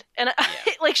teary-eyed. And,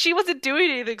 like, she wasn't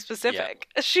doing anything specific.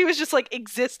 Yeah. She was just, like,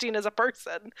 existing as a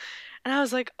person. And I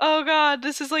was like, oh god,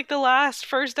 this is, like, the last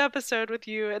first episode with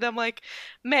you. And I'm like,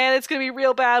 man, it's gonna be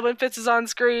real bad when Fitz is on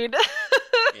screen.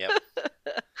 Yep.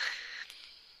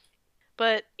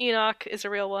 But Enoch is a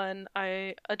real one.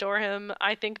 I adore him.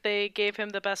 I think they gave him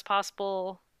the best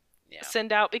possible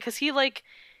send out, because he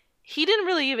didn't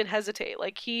really even hesitate.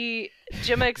 Like,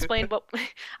 Gemma explained, well,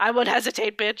 I won't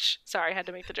hesitate, bitch. Sorry, I had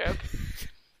to make the joke.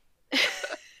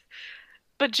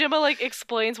 But Gemma, like,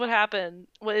 explains what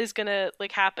is gonna,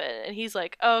 like, happen, and he's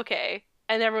like, oh, okay.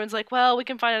 And everyone's like, well, we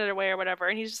can find another way or whatever.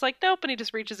 And he's just like, nope, and he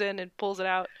just reaches in and pulls it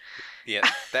out. Yeah,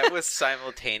 that was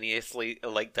simultaneously,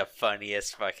 like, the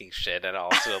funniest fucking shit, and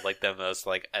also, like, the most,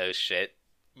 like, oh shit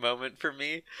moment for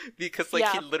me, because, like,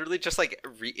 he literally just, like,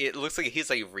 it looks like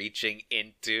he's, like, reaching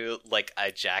into, like,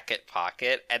 a jacket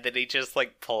pocket, and then he just,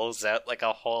 like, pulls out, like,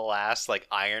 a whole ass, like,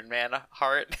 Iron Man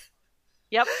heart.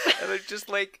 Yep. And I'm just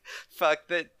like, fuck,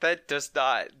 that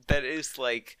is,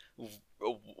 like,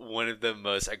 one of the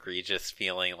most egregious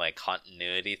feeling, like,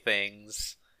 continuity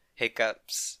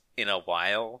hiccups in a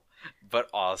while, but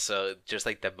also just,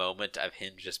 like, the moment of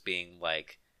him just being,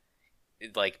 like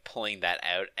pulling that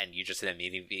out, and you just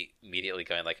immediately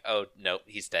going, like, oh, nope,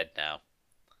 he's dead now.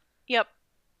 Yep.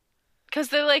 Because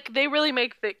they really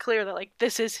make it clear that, like,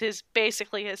 this is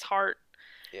basically his heart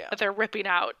that they're ripping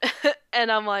out. And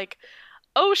I'm like,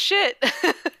 oh shit.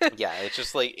 Yeah, it's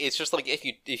just like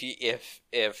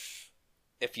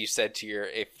if you said to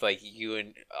if like you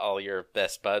and all your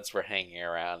best buds were hanging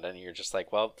around, and you're just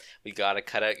like, well, we gotta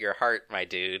cut out your heart, my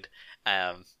dude,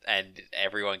 and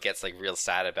everyone gets, like, real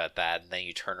sad about that, and then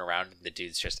you turn around and the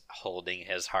dude's just holding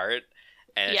his heart,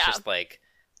 and it's just like,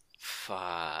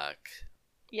 fuck.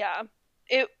 Yeah,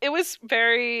 it was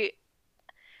very,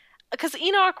 because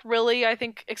Enoch really, I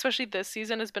think, especially this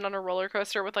season, has been on a roller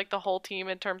coaster with, like, the whole team,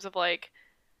 in terms of, like,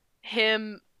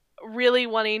 him really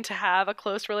wanting to have a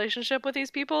close relationship with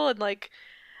these people, and, like,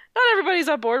 not everybody's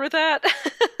on board with that.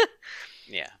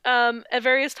 Yeah. At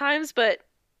various times, but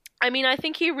I mean, I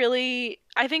think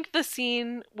the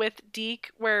scene with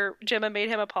Deke where Gemma made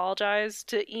him apologize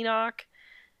to Enoch,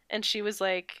 and she was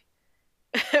like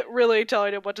really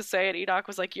telling him what to say, and Enoch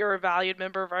was like, you're a valued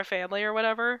member of our family or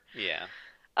whatever. Yeah.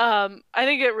 I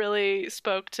think it really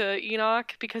spoke to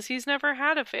Enoch because he's never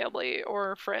had a family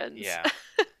or friends. Yeah.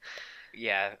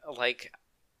 Yeah, like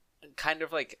kind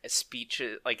of like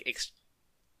speeches, like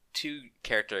two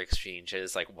character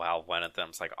exchanges, like while one of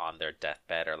them's like on their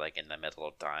deathbed or like in the middle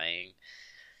of dying,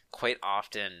 quite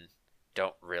often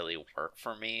don't really work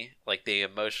for me. Like the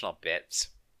emotional bits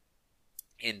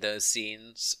in those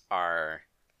scenes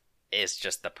is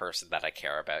just the person that I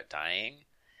care about dying.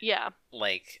 Yeah.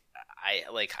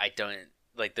 I don't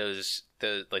like those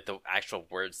like the actual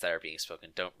words that are being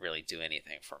spoken don't really do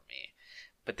anything for me.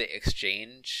 But the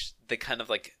exchange, the kind of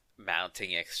like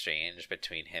mounting exchange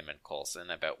between him and Coulson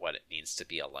about what it means to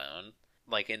be alone,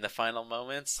 like in the final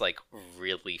moments, like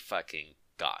really fucking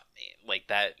got me. Like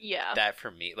that, Yeah. that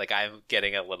for me, like I'm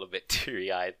getting a little bit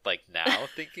teary eyed like now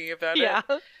thinking about Yeah.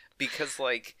 it because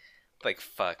like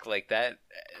fuck, like that,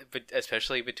 but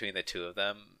especially between the two of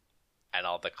them and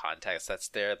all the context that's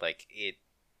there, like it,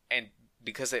 and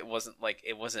because they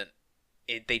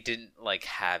didn't like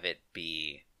have it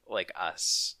be like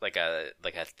us, like a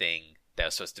thing that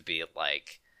was supposed to be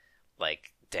like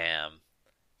damn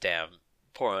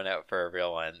pouring out for a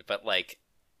real one, but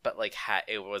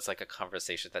it was like a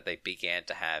conversation that they began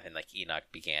to have, and like Enoch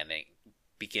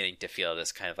beginning to feel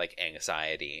this kind of like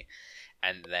anxiety,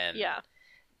 and then Yeah.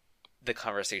 the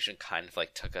conversation kind of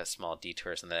like took a small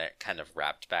detours, and then it kind of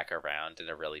wrapped back around in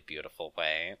a really beautiful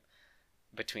way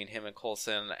between him and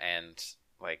Coulson, and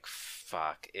like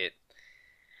fuck it.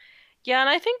 Yeah, and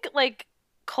I think like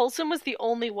Coulson was the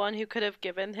only one who could have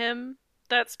given him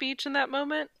that speech in that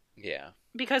moment Yeah.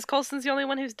 because Coulson's the only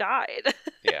one who's died.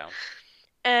 Yeah.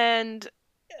 And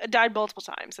died multiple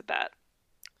times at that.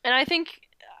 And I think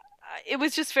it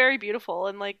was just very beautiful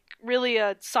and like really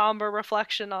a somber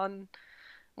reflection on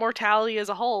mortality as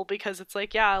a whole because it's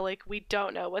like, yeah, like we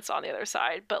don't know what's on the other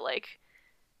side, but like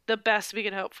the best we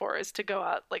can hope for is to go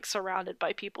out like surrounded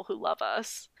by people who love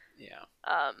us. Yeah.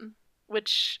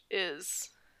 Which is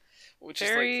Which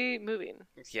very is like, moving.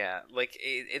 yeah, like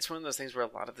it's one of those things where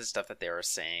a lot of the stuff that they were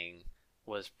saying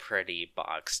was pretty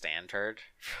bog standard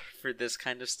for this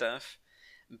kind of stuff,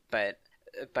 but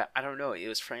I don't know, it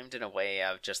was framed in a way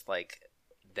of just like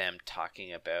them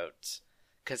talking about,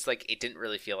 because like it didn't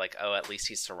really feel like, oh, at least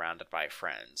he's surrounded by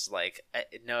friends. Like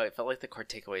no, it felt like the core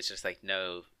takeaway is just like,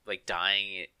 no, like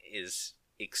dying is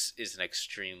an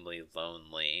extremely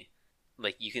lonely,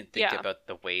 like you can think about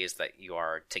the ways that you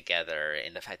are together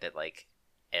and the fact that like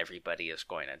everybody is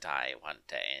going to die one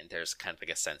day, and there's kind of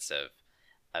like a sense of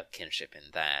kinship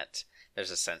in that. There's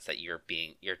a sense that you're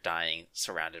dying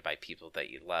surrounded by people that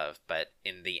you love, but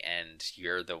in the end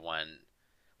you're the one,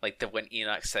 like when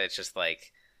Enoch said, it's just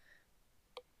like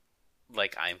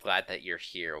I'm glad that you're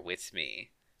here with me,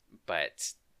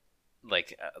 but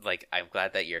like I'm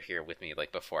glad that you're here with me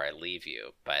like before I leave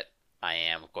you, but I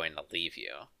am going to leave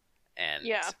you, and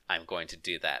I'm going to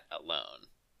do that alone.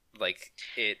 Like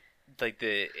it, like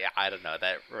I don't know,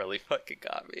 that really fucking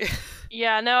got me.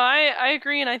 Yeah, no, I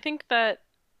agree, and I think that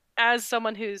as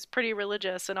someone who's pretty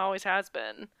religious and always has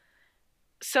been,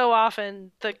 so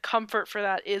often the comfort for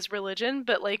that is religion,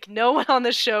 but like no one on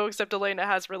this show except Elena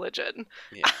has religion.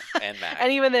 Yeah, and Mac.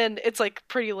 And even then it's like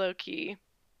pretty low key.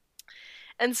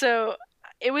 And so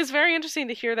it was very interesting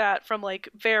to hear that from like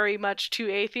very much two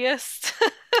atheists.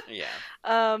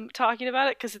 Yeah. Talking about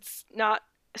it, because it's not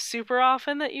super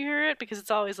often that you hear it, because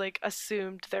it's always like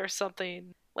assumed there's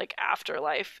something like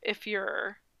afterlife if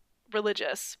you're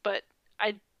religious, but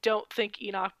I don't think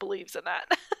Enoch believes in that.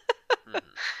 Mm-hmm.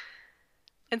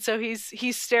 And so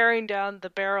he's staring down the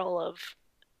barrel of,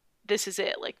 this is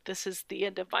it, like this is the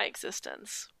end of my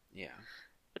existence. Yeah.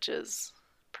 Which is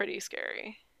pretty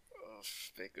scary.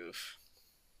 Oof, big oof.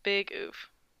 Big oof.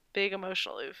 Big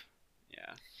emotional oof.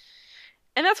 Yeah.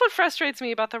 And that's what frustrates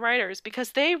me about the writers,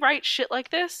 because they write shit like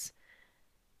this,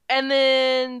 and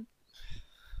then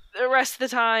the rest of the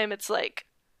time it's like,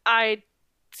 I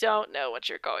don't know what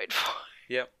you're going for.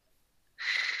 Yep.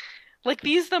 Like,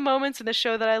 these are the moments in the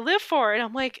show that I live for, and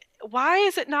I'm like, why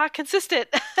is it not consistent?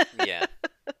 Yeah.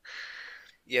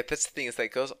 Yeah, that's the thing, is that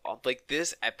it goes on, like,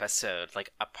 this episode,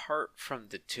 like, apart from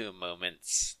the two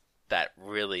moments that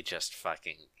really just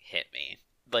fucking hit me,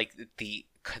 like, the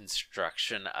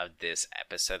construction of this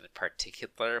episode in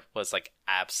particular was, like,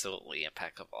 absolutely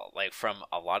impeccable. Like, from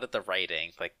a lot of the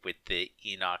writing, like, with the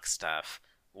Enoch stuff,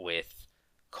 with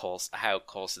how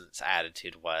Coulson's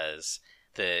attitude was,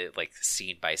 the like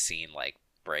scene by scene like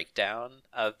breakdown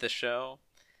of the show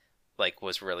like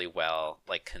was really well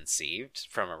like conceived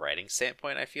from a writing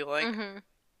standpoint, I feel like. Mm-hmm.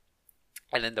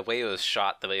 And then the way it was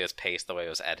shot, the way it was paced, the way it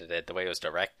was edited, the way it was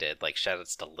directed, like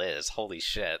shoutouts to Liz, holy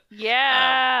shit.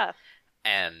 Yeah.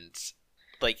 And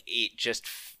like it just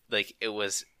like it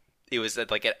was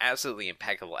like an absolutely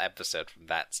impeccable episode from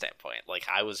that standpoint. Like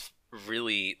I was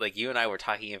really like you and I were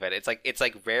talking about it. It's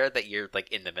like rare that you're like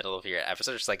in the middle of your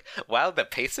episode just like, wow, the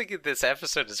pacing in this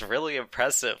episode is really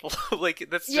impressive. Like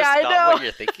that's just Yeah, I not know. what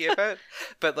you're thinking about.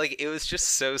 But like it was just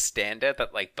so standout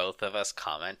that like both of us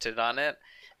commented on it.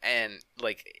 And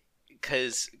like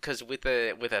because with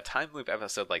a time loop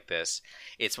episode like this,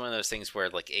 it's one of those things where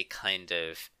like it kind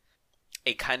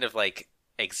of like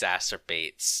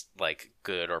exacerbates like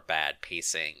good or bad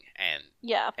pacing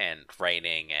Yeah. and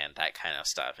writing and that kind of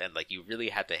stuff, and like you really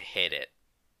had to hit it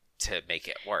to make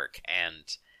it work,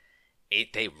 and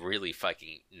they really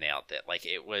fucking nailed it. Like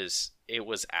it was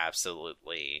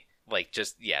absolutely like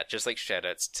just like shout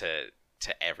outs to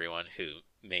everyone who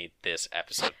made this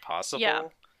episode possible. Yeah.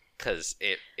 Because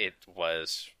it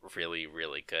was really,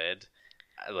 really good.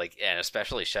 Like, and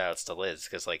especially shout outs to Liz,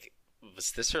 because like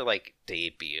was this her like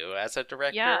debut as a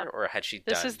director, Yeah. or had she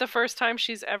This done? is the first time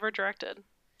she's ever directed.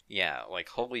 Yeah, like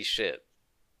holy shit,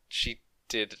 she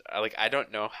did. Like I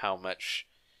don't know how much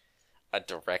a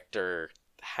director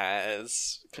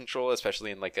has control, especially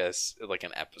in like like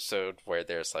an episode where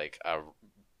there's like a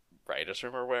writer's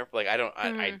room or whatever. Like I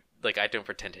don't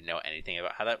pretend to know anything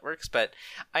about how that works, but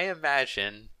I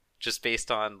imagine just based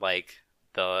on like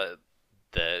the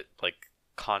like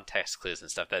context clues and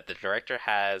stuff that the director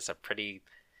has a pretty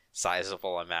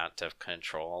sizable amount of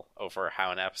control over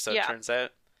how an episode turns out.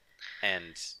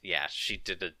 And yeah, she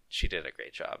did a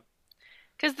great job.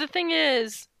 Because the thing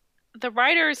is, the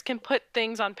writers can put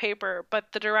things on paper, but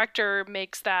the director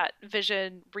makes that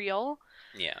vision real.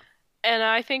 Yeah. And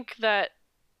I think that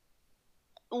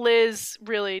Liz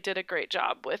really did a great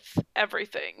job with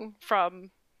everything from,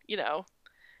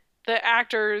 the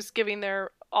actors giving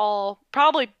their all,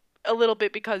 probably a little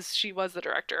bit because she was the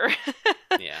director.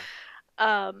 Yeah.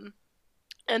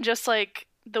 And just like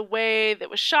the way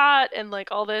that was shot and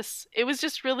like all this, it was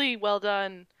just really well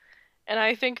done. And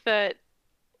I think that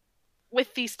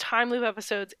with these time loop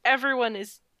episodes, everyone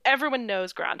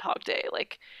knows Groundhog Day.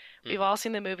 Like we've all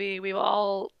seen the movie, we've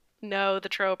all know the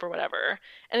trope or whatever.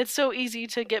 And it's so easy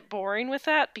to get boring with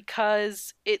that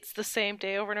because it's the same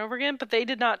day over and over again. But they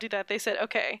did not do that. They said,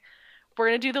 okay, we're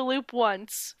going to do the loop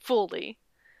once fully.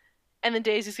 And then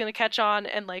Daisy's going to catch on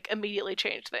and like immediately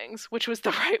change things, which was the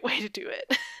right way to do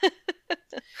it.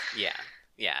 Yeah.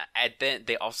 Yeah. And then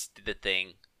they also did the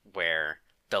thing where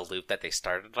the loop that they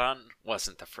started on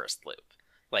wasn't the first loop.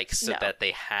 Like, so that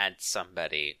they had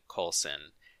somebody,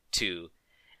 Coulson, to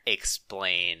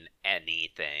explain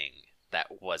anything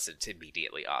that wasn't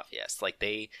immediately obvious. Like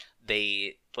they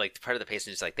like part of the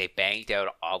pacing is like they banged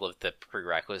out all of the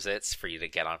prerequisites for you to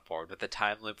get on board with the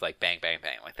time loop, like bang bang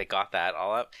bang, like they got that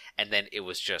all up, and then it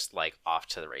was just like off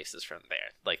to the races from there.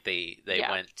 Like they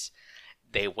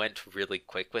went really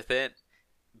quick with it,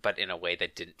 but in a way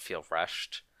that didn't feel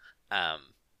rushed.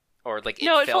 Or like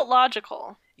it felt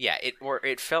logical. Yeah,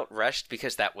 it felt rushed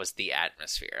because that was the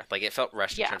atmosphere. Like it felt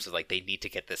rushed in terms of like they need to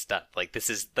get this done. Like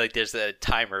this is like there's a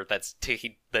timer that's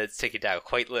ticking down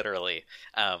quite literally.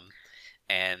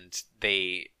 And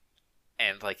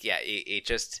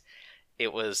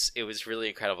it was really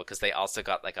incredible because they also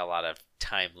got like a lot of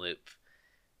time loop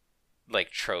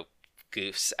like trope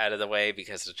goofs out of the way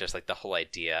because of just like the whole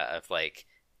idea of like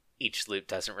each loop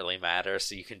doesn't really matter,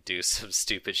 so you can do some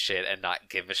stupid shit and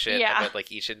not give a shit about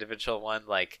like each individual one.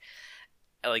 Like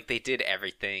they did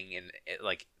everything in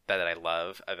like that I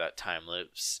love about time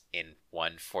loops in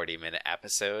one 40-minute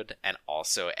episode, and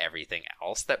also everything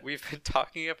else that we've been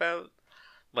talking about.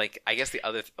 Like I guess the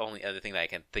only other thing that I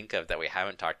can think of that we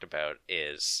haven't talked about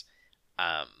is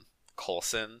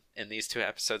Coulson in these two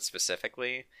episodes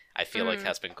specifically. I feel like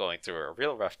has been going through a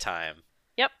real rough time.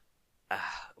 Yep.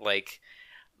 Like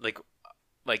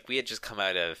we had just come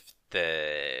out of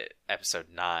the episode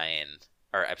 9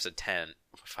 or episode 10,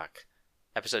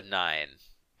 episode 9,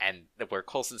 and where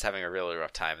Coulson's having a really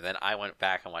rough time, and then I went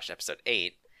back and watched episode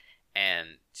 8, and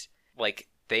like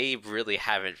they really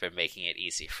haven't been making it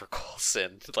easy for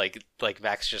Coulson. Like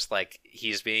Max just like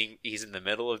he's in the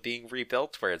middle of being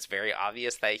rebuilt, where it's very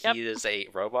obvious that he is a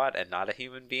robot and not a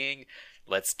human being.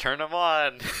 Let's turn him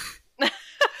on.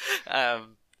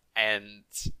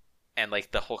 And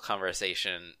like the whole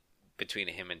conversation between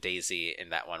him and Daisy in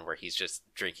that one where he's just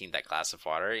drinking that glass of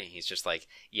water and he's just like,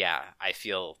 yeah, I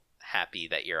feel happy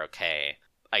that you're okay.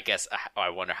 I guess I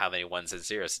wonder how many ones and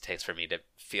zeros it takes for me to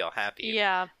feel happy.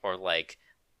 Yeah. Or like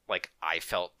I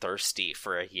felt thirsty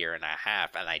for a year and a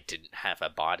half and I didn't have a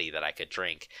body that I could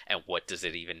drink. And what does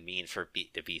it even mean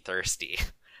to be thirsty?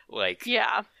 Like,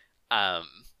 yeah.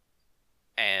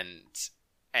 And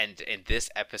in this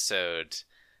episode,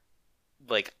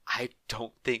 like I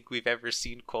don't think we've ever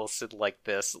seen Coulson like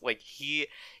this. Like he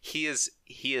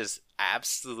is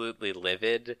absolutely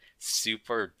livid,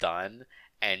 super done,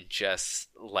 and just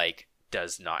like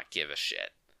does not give a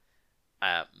shit.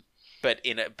 Um, but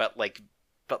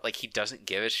he doesn't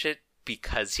give a shit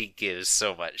because he gives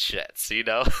so much shits, you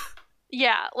know?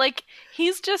 Yeah, like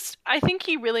he's just I think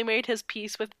he really made his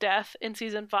peace with death in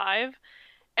season 5.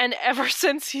 And ever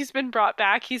since he's been brought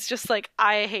back, he's just like,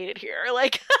 I hate it here.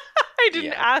 Like I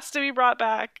didn't Yeah. ask to be brought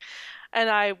back. And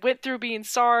I went through being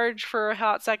Sarge for a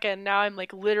hot second. Now I'm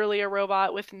like literally a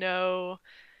robot with no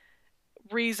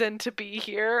reason to be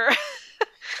here.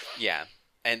 Yeah.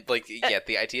 And like yeah,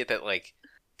 the idea that like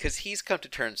cuz he's come to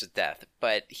terms with death,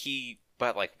 but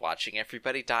like watching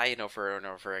everybody die and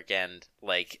over again,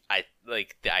 like I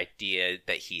like the idea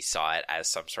that he saw it as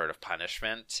some sort of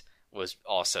punishment was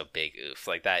also big oof.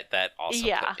 Like that also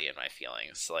Yeah. put me in my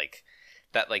feelings. Like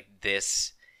that like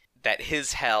this that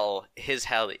his hell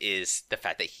is the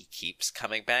fact that he keeps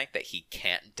coming back, that he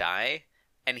can't die,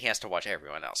 and he has to watch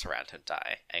everyone else around him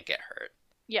die and get hurt.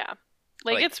 Yeah.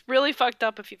 Like it's really fucked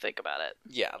up if you think about it.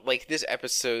 Yeah, like this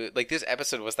episode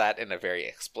was that in a very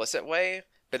explicit way,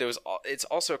 but it's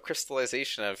also a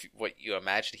crystallization of what you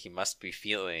imagine he must be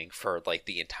feeling for like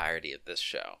the entirety of this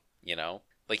show, you know?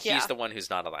 Like he's Yeah. the one who's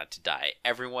not allowed to die.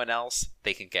 Everyone else,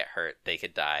 they can get hurt, they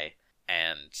could die,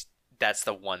 and that's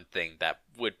the one thing that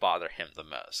would bother him the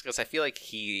most, because I feel like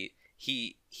he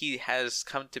has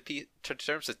come to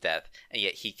terms with death, and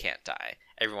yet he can't die.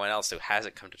 Everyone else who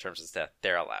hasn't come to terms with death,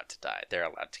 they're allowed to die. They're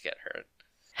allowed to get hurt.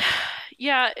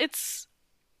 Yeah, it's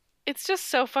just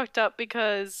so fucked up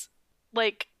because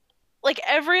like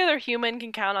every other human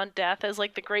can count on death as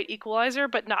like the great equalizer,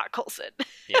 but not Coulson.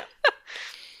 Yeah.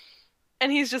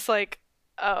 And he's just like,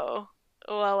 oh,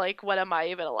 well, like, what am I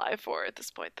even alive for at this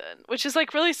point then? Which is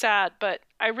like really sad, but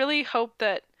I really hope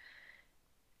that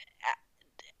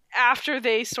after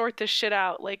they sort this shit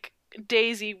out, like,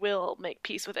 Daisy will make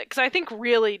peace with it. Because I think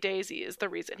really Daisy is the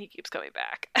reason he keeps coming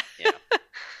back. Yeah.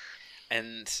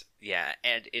 And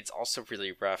it's also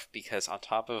really rough because on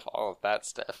top of all of that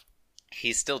stuff,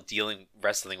 he's still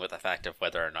wrestling with the fact of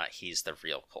whether or not he's the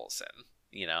real Coulson,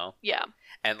 you know? Yeah.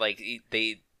 And like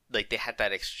they had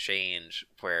that exchange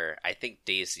where I think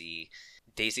Daisy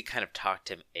kind of talked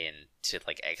him into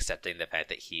like accepting the fact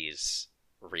that he's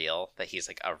real, that he's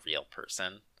like a real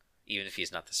person, even if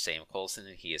he's not the same Coulson,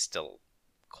 he is still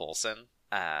Coulson,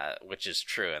 which is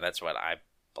true, and that's what I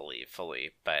believe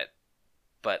fully. But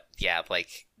yeah,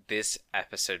 like this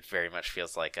episode very much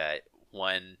feels like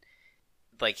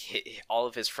all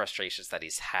of his frustrations that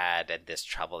he's had and this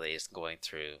trouble that he's going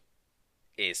through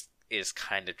is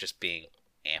kind of just being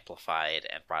amplified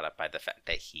and brought up by the fact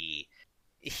that he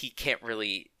can't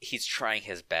really, he's trying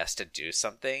his best to do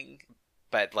something,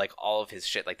 but like all of his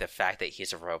shit, like the fact that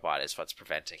he's a robot is what's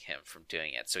preventing him from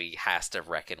doing it, so he has to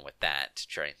reckon with that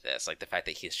during this. Like the fact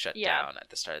that he's shut down at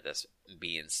the start of this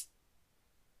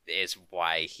is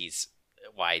why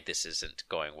this isn't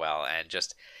going well, and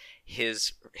just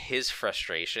his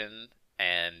frustration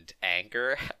and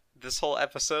anger this whole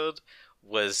episode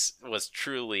was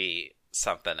truly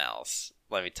something else,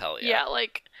 let me tell you. Yeah,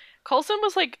 like Coulson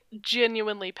was like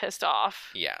genuinely pissed off.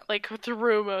 Yeah. Like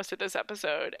through most of this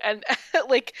episode. And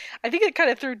like I think it kind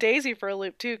of threw Daisy for a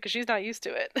loop too, because she's not used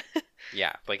to it.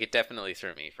 Yeah, like it definitely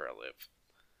threw me for a loop.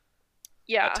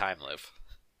 Yeah. A time loop.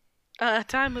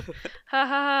 Time loop. Ha ha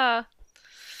ha.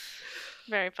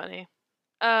 Very funny.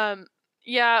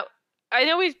 Yeah, I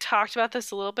know we talked about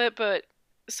this a little bit, but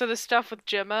so the stuff with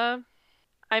Gemma,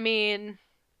 I mean,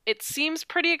 it seems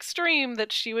pretty extreme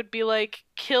that she would be like,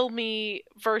 kill me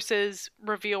versus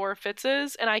reveal where Fitz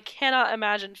is, and I cannot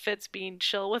imagine Fitz being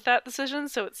chill with that decision,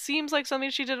 so it seems like something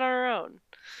she did on her own.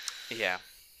 Yeah.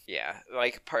 Yeah.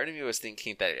 Like, part of me was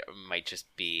thinking that it might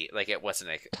just be, like, it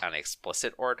wasn't an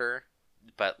explicit order,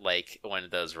 but like one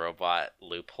of those robot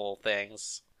loophole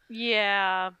things.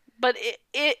 Yeah, but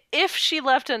if she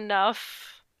left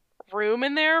enough room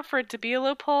in there for it to be a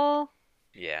loophole,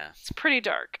 yeah, it's pretty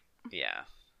dark. Yeah.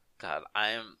 God,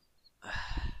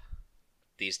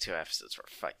 these 2 episodes were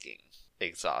fucking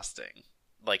exhausting.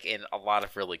 Like, in a lot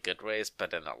of really good ways,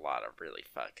 but in a lot of really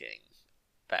fucking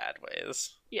bad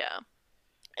ways. Yeah.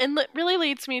 And it really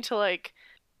leads me to, like,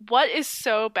 what is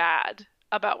so bad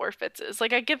about where Fitz is?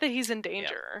 Like, I get that he's in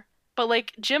danger, but,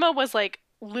 like, Gemma was, like,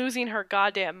 losing her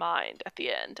goddamn mind at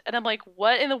the end. And I'm like,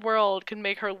 what in the world could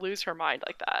make her lose her mind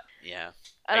like that? Yeah.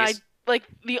 And like,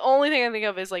 the only thing I think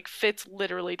of is, like, Fitz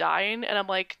literally dying, and I'm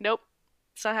like, nope,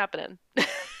 it's not happening.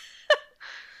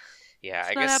 Yeah,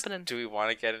 I guess, happening. Do we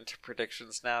want to get into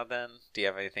predictions now, then? Do you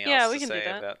have anything else to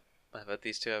say about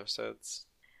these 2 episodes?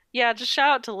 Yeah, just shout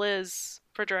out to Liz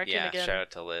for directing Yeah, shout again.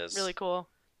 out to Liz. Really cool.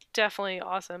 Definitely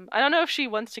awesome. I don't know if she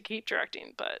wants to keep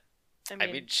directing, but I I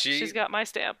mean, mean, she's got my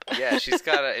stamp. yeah, she's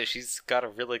got a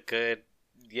really good,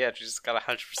 yeah, she's got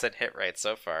 100% hit rate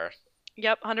so far.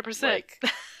 Yep, 100%.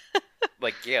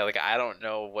 Like, yeah, like I don't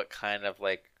know what kind of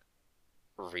like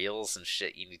reels and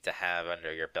shit you need to have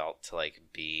under your belt to like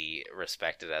be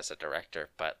respected as a director,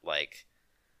 but like,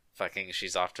 fucking,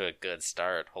 she's off to a good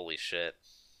start. Holy shit.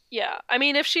 Yeah, I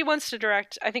mean, if she wants to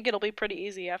direct, I think it'll be pretty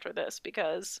easy after this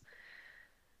because,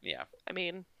 Yeah, I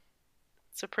mean,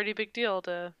 it's a pretty big deal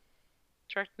to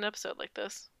direct an episode like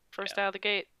this first yeah. out of the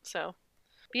gate. So,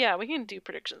 but yeah, we can do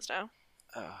predictions now.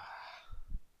 Uh,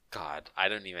 God, I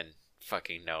don't even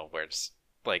fucking know where to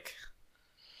like.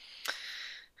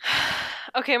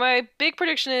 Okay, my big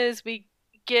prediction is we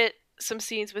get some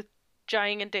scenes with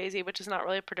Jiang and Daisy, which is not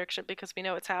really a prediction because we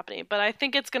know it's happening, but I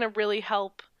think it's going to really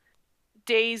help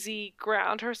Daisy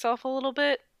ground herself a little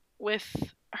bit with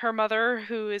her mother,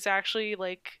 who is actually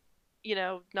like,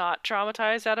 not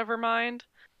traumatized out of her mind.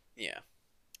 Yeah,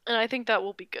 And I think that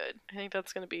will be good. I think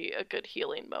that's going to be a good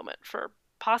healing moment for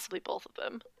possibly both of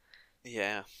them.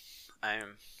 yeah.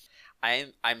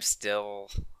 I'm, I'm still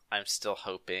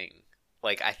hoping.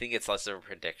 Like, I think it's less of a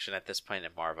prediction at this point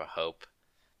and more of a hope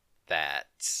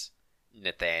that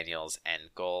Nathaniel's end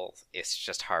goal is to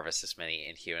just harvest as many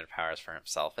inhuman powers for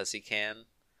himself as he can.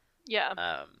 Yeah.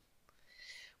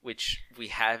 Which we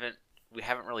haven't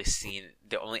really seen.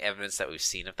 The only evidence that we've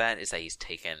seen of that is that he's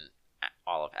taken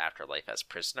all of Afterlife as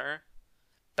prisoner.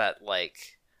 But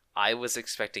like, I was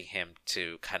expecting him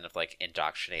to kind of like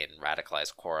indoctrinate and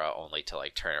radicalize Korra only to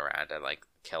like turn around and like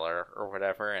kill her or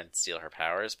whatever and steal her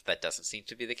powers, but that doesn't seem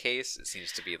to be the case. It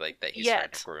seems to be like that he's trying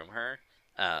to groom her.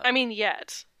 I mean,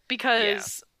 yet. Yeah,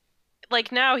 Because,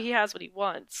 like, now he has what he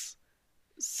wants.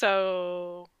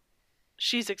 So,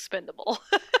 she's expendable.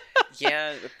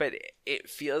 yeah, but it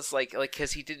feels like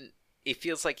because he didn't. It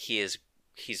feels like he's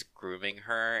grooming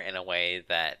her in a way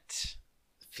that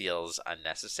feels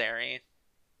unnecessary.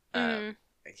 Mm.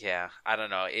 Yeah, I don't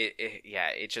know. Yeah,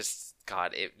 it just,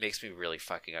 God, it makes me really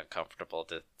fucking uncomfortable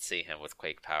to see him with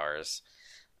Quake powers.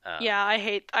 Yeah, I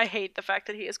hate the fact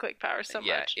that he has Quake powers so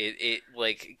Yeah, much. it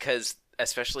like, because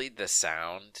especially the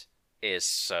sound is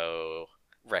so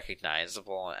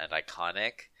recognizable and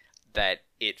iconic that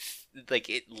it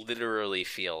literally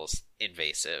feels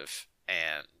invasive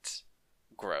and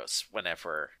gross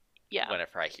Yeah.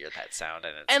 whenever I hear that sound,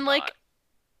 and it's And, like, not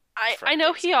I from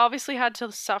know he Daisy. obviously had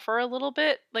to suffer a little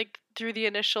bit, like, through the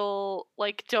initial,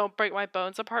 like, don't break my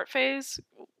bones apart phase,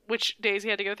 which Daisy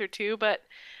had to go through too, but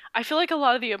I feel like a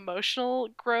lot of the emotional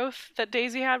growth that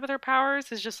Daisy had with her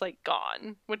powers is just, like,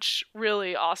 gone, which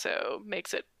really also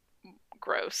makes it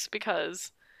gross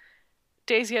because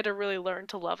Daisy had to really learn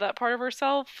to love that part of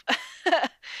herself.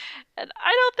 And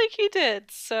I don't think he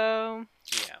did, so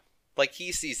Yeah, like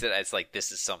he sees it as like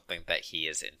this is something that he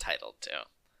is entitled to.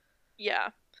 yeah.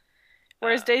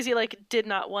 Whereas Uh, Daisy, like, did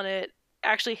not want it,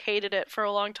 actually hated it for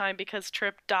a long time because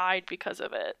Trip died because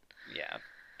of it. yeah,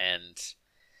 and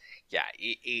yeah,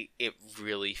 it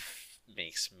really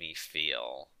makes me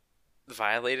feel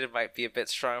violated. Might be a bit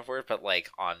strong of word, but like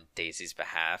on Daisy's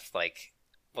behalf, like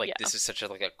Yeah. this is such a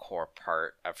like a core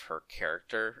part of her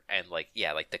character, and like,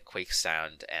 yeah, like the Quake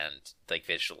sound and like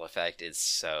visual effect is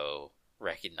so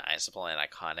recognizable and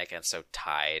iconic and so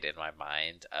tied in my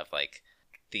mind of like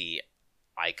the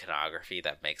iconography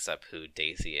that makes up who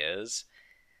Daisy is,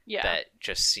 Yeah. that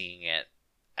just seeing it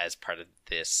as part of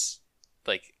this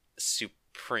like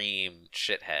supreme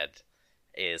shithead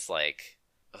is like,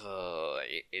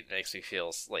 it makes me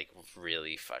feel like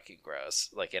really fucking gross,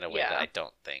 like in a way that Yeah. I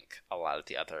don't think a lot of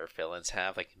the other villains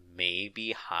have. Like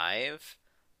maybe Hive,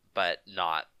 but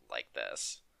not like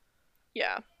this.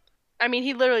 Yeah. I mean,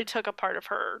 he literally took a part of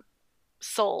her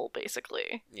soul,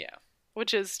 basically, Yeah.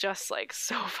 which is just, like,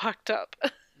 so fucked up.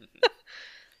 Hmm.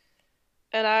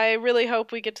 And I really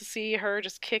hope we get to see her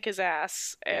just kick his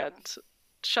ass Yeah. and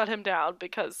shut him down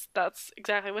because that's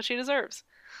exactly what she deserves.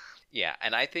 Yeah,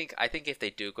 and I think if they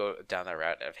do go down the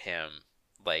route of him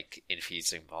like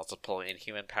infusing multiple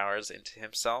inhuman powers into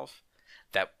himself,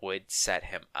 that would set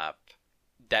him up.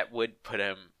 That would put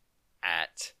him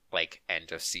at like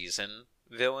end of season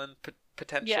villain Yeah.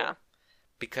 potential,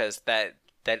 because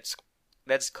that's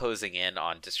closing in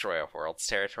on Destroy All Worlds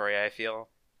territory. I feel,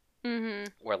 Mm-hmm.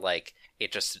 where like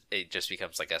it just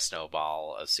becomes like a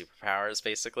snowball of superpowers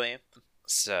basically.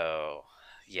 So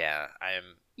yeah,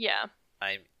 Yeah.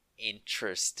 I'm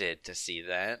interested to see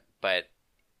that, but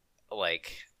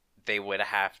like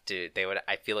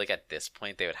I feel like at this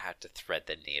point they would have to thread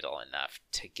the needle enough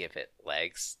to give it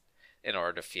legs in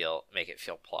order to make it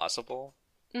feel plausible.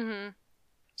 Mm-hmm.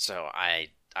 So I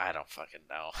don't fucking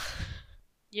know.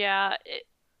 Yeah,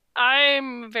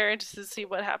 I'm very interested to see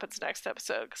what happens next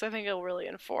episode because I think it'll really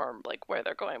inform like where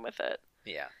they're going with it.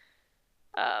 Yeah.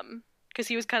 Because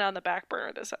he was kind of on the back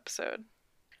burner this episode.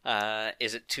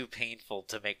 Is it too painful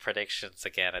to make predictions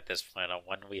again at this point on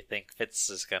when we think Fitz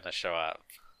is gonna show up?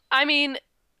 I mean,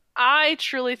 I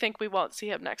truly think we won't see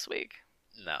him next week.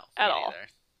 No, at me all. neither.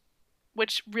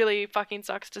 Which really fucking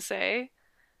sucks to say.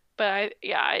 But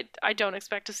I don't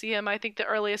expect to see him. I think the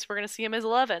earliest we're gonna see him is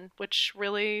 11, which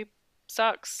really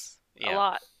sucks a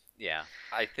lot. Yeah.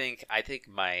 I think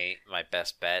my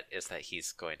best bet is that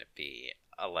he's going to be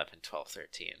 11, 12,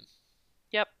 13.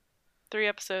 Yep. 3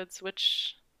 episodes,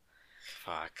 which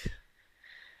Fuck.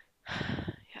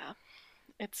 yeah.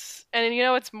 And you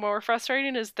know what's more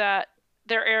frustrating is that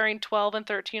they're airing 12 and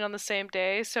 13 on the same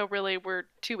day, so really we're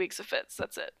 2 weeks of Fitz.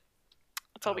 That's it.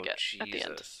 That's all we get Jesus. at the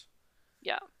end.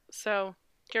 Yeah. So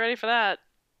get ready for that.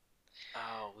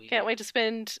 Can't wait to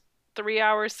spend 3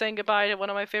 hours saying goodbye to one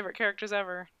of my favorite characters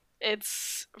ever.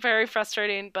 It's very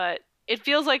frustrating, but it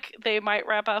feels like they might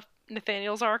wrap up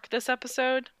Nathaniel's arc this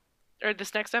episode, or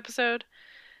this next episode,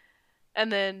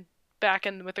 and then back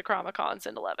in with the Chromicons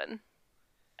in 11.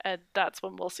 And that's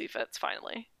when we'll see Fitz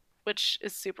finally, which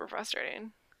is super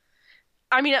frustrating.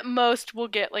 I mean, at most, we'll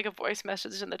get like a voice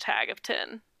message in the tag of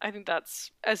 10. I think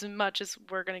that's as much as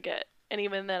we're going to get. And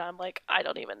even then, I'm like, I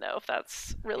don't even know if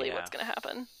that's really what's going to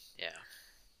happen. Yeah.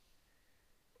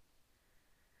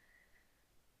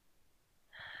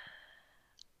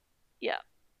 Yeah.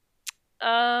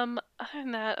 Other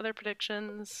than that, other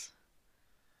predictions.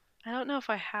 I don't know if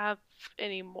I have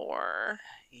any more.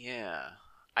 Yeah.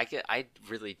 I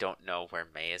really don't know where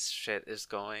May's shit is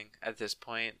going at this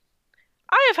point.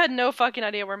 I have had no fucking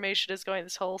idea where May shit is going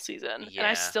this whole season, and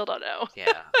I still don't know.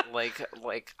 Yeah. Like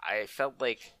I felt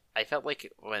like I kind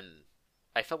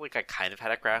of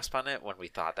had a grasp on it when we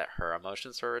thought that her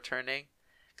emotions were returning.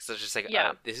 Because I was just like,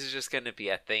 oh, this is just going to be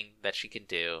a thing that she can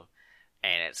do,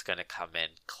 and it's going to come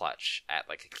in clutch at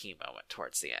like a key moment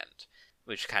towards the end.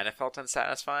 Which kind of felt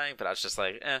unsatisfying, but I was just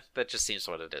like, that just seems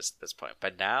what it is at this point.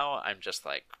 But now I'm just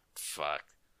like, fuck.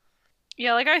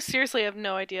 Yeah, like I seriously have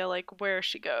no idea like where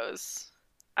she goes.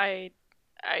 I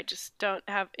just don't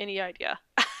have any idea.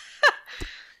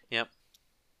 Yep.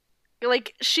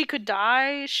 Like, she could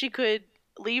die, she could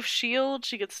leave S.H.I.E.L.D.,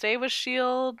 she could stay with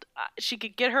S.H.I.E.L.D., she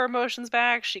could get her emotions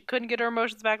back, she couldn't get her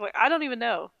emotions back. Like, I don't even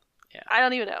know. Yeah. I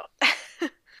don't even know.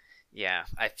 Yeah,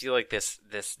 I feel like this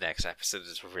next episode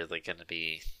is really going to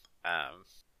be...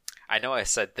 I know I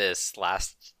said this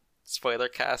last spoiler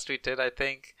cast we did, I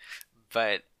think,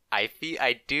 but I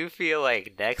do feel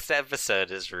like next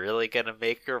episode is really going to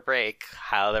make or break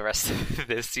how the rest of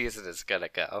this season is going to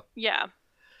go. Yeah.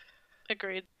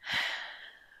 Agreed.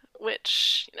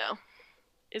 Which,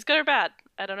 is good or bad.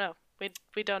 I don't know.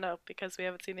 We don't know because we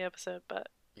haven't seen the episode, but...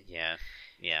 Yeah.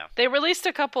 They released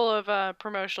a couple of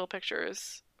promotional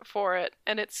pictures for it,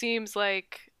 and it seems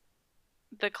like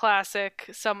the classic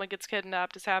someone gets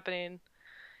kidnapped is happening. And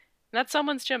that's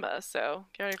someone's Gemma, so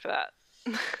get ready for that.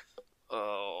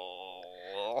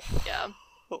 Oh. Yeah.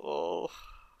 Oh.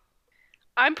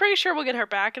 I'm pretty sure we'll get her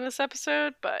back in this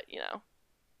episode, but,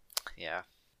 Yeah.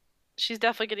 She's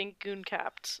definitely getting goon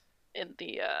capped in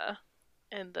the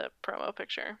promo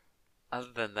picture. Other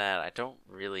than that, I don't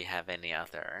really have any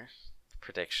other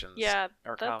predictions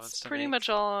or comments that's to pretty make. much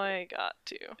all I got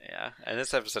to. Yeah, and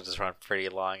this episode has run pretty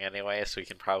long anyway, so we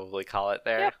can probably call it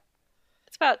there. Yep.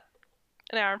 It's about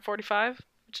an hour and 45,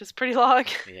 which is pretty long.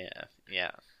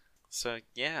 Yeah. So,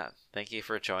 yeah, thank you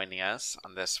for joining us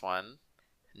on this one.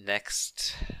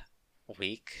 Next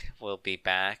week, we'll be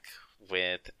back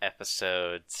with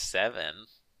episode 7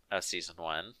 of season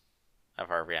 1 of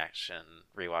our reaction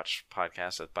rewatch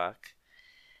podcast with Buck.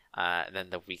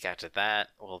 Then the week after that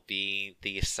will be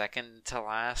the second to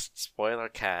last spoiler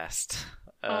cast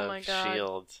of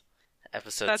S.H.I.E.L.D.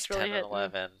 Episodes That's 10 really and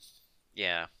 11.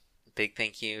 Yeah. Big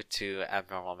thank you to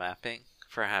Abnormal Mapping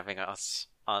for having us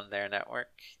on their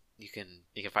network. You can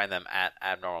find them at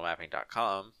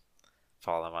abnormalmapping.com.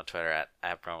 Follow them on Twitter at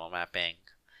abnormalmapping.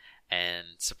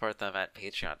 And support them at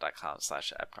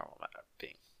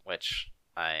patreon.com/abnormalmapping, which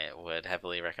I would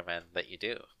heavily recommend that you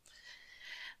do.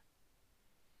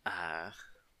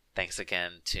 Thanks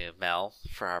again to Mel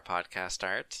for our podcast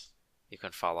art. You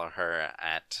can follow her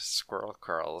at Squirrel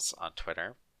Curls on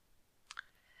Twitter.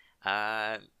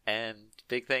 And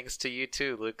big thanks to you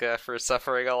too, Luca, for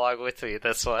suffering along with me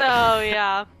this one. Oh,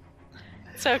 yeah.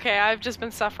 It's okay, I've just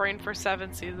been suffering for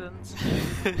 7 seasons.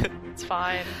 It's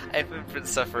fine. I haven't been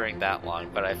suffering that long,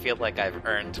 but I feel like I've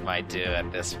earned my due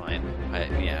at this point. But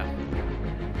yeah.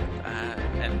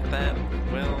 And then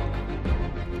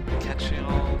we'll catch you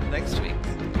all next week.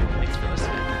 Thanks for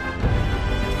listening.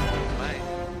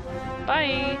 Bye.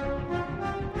 Bye.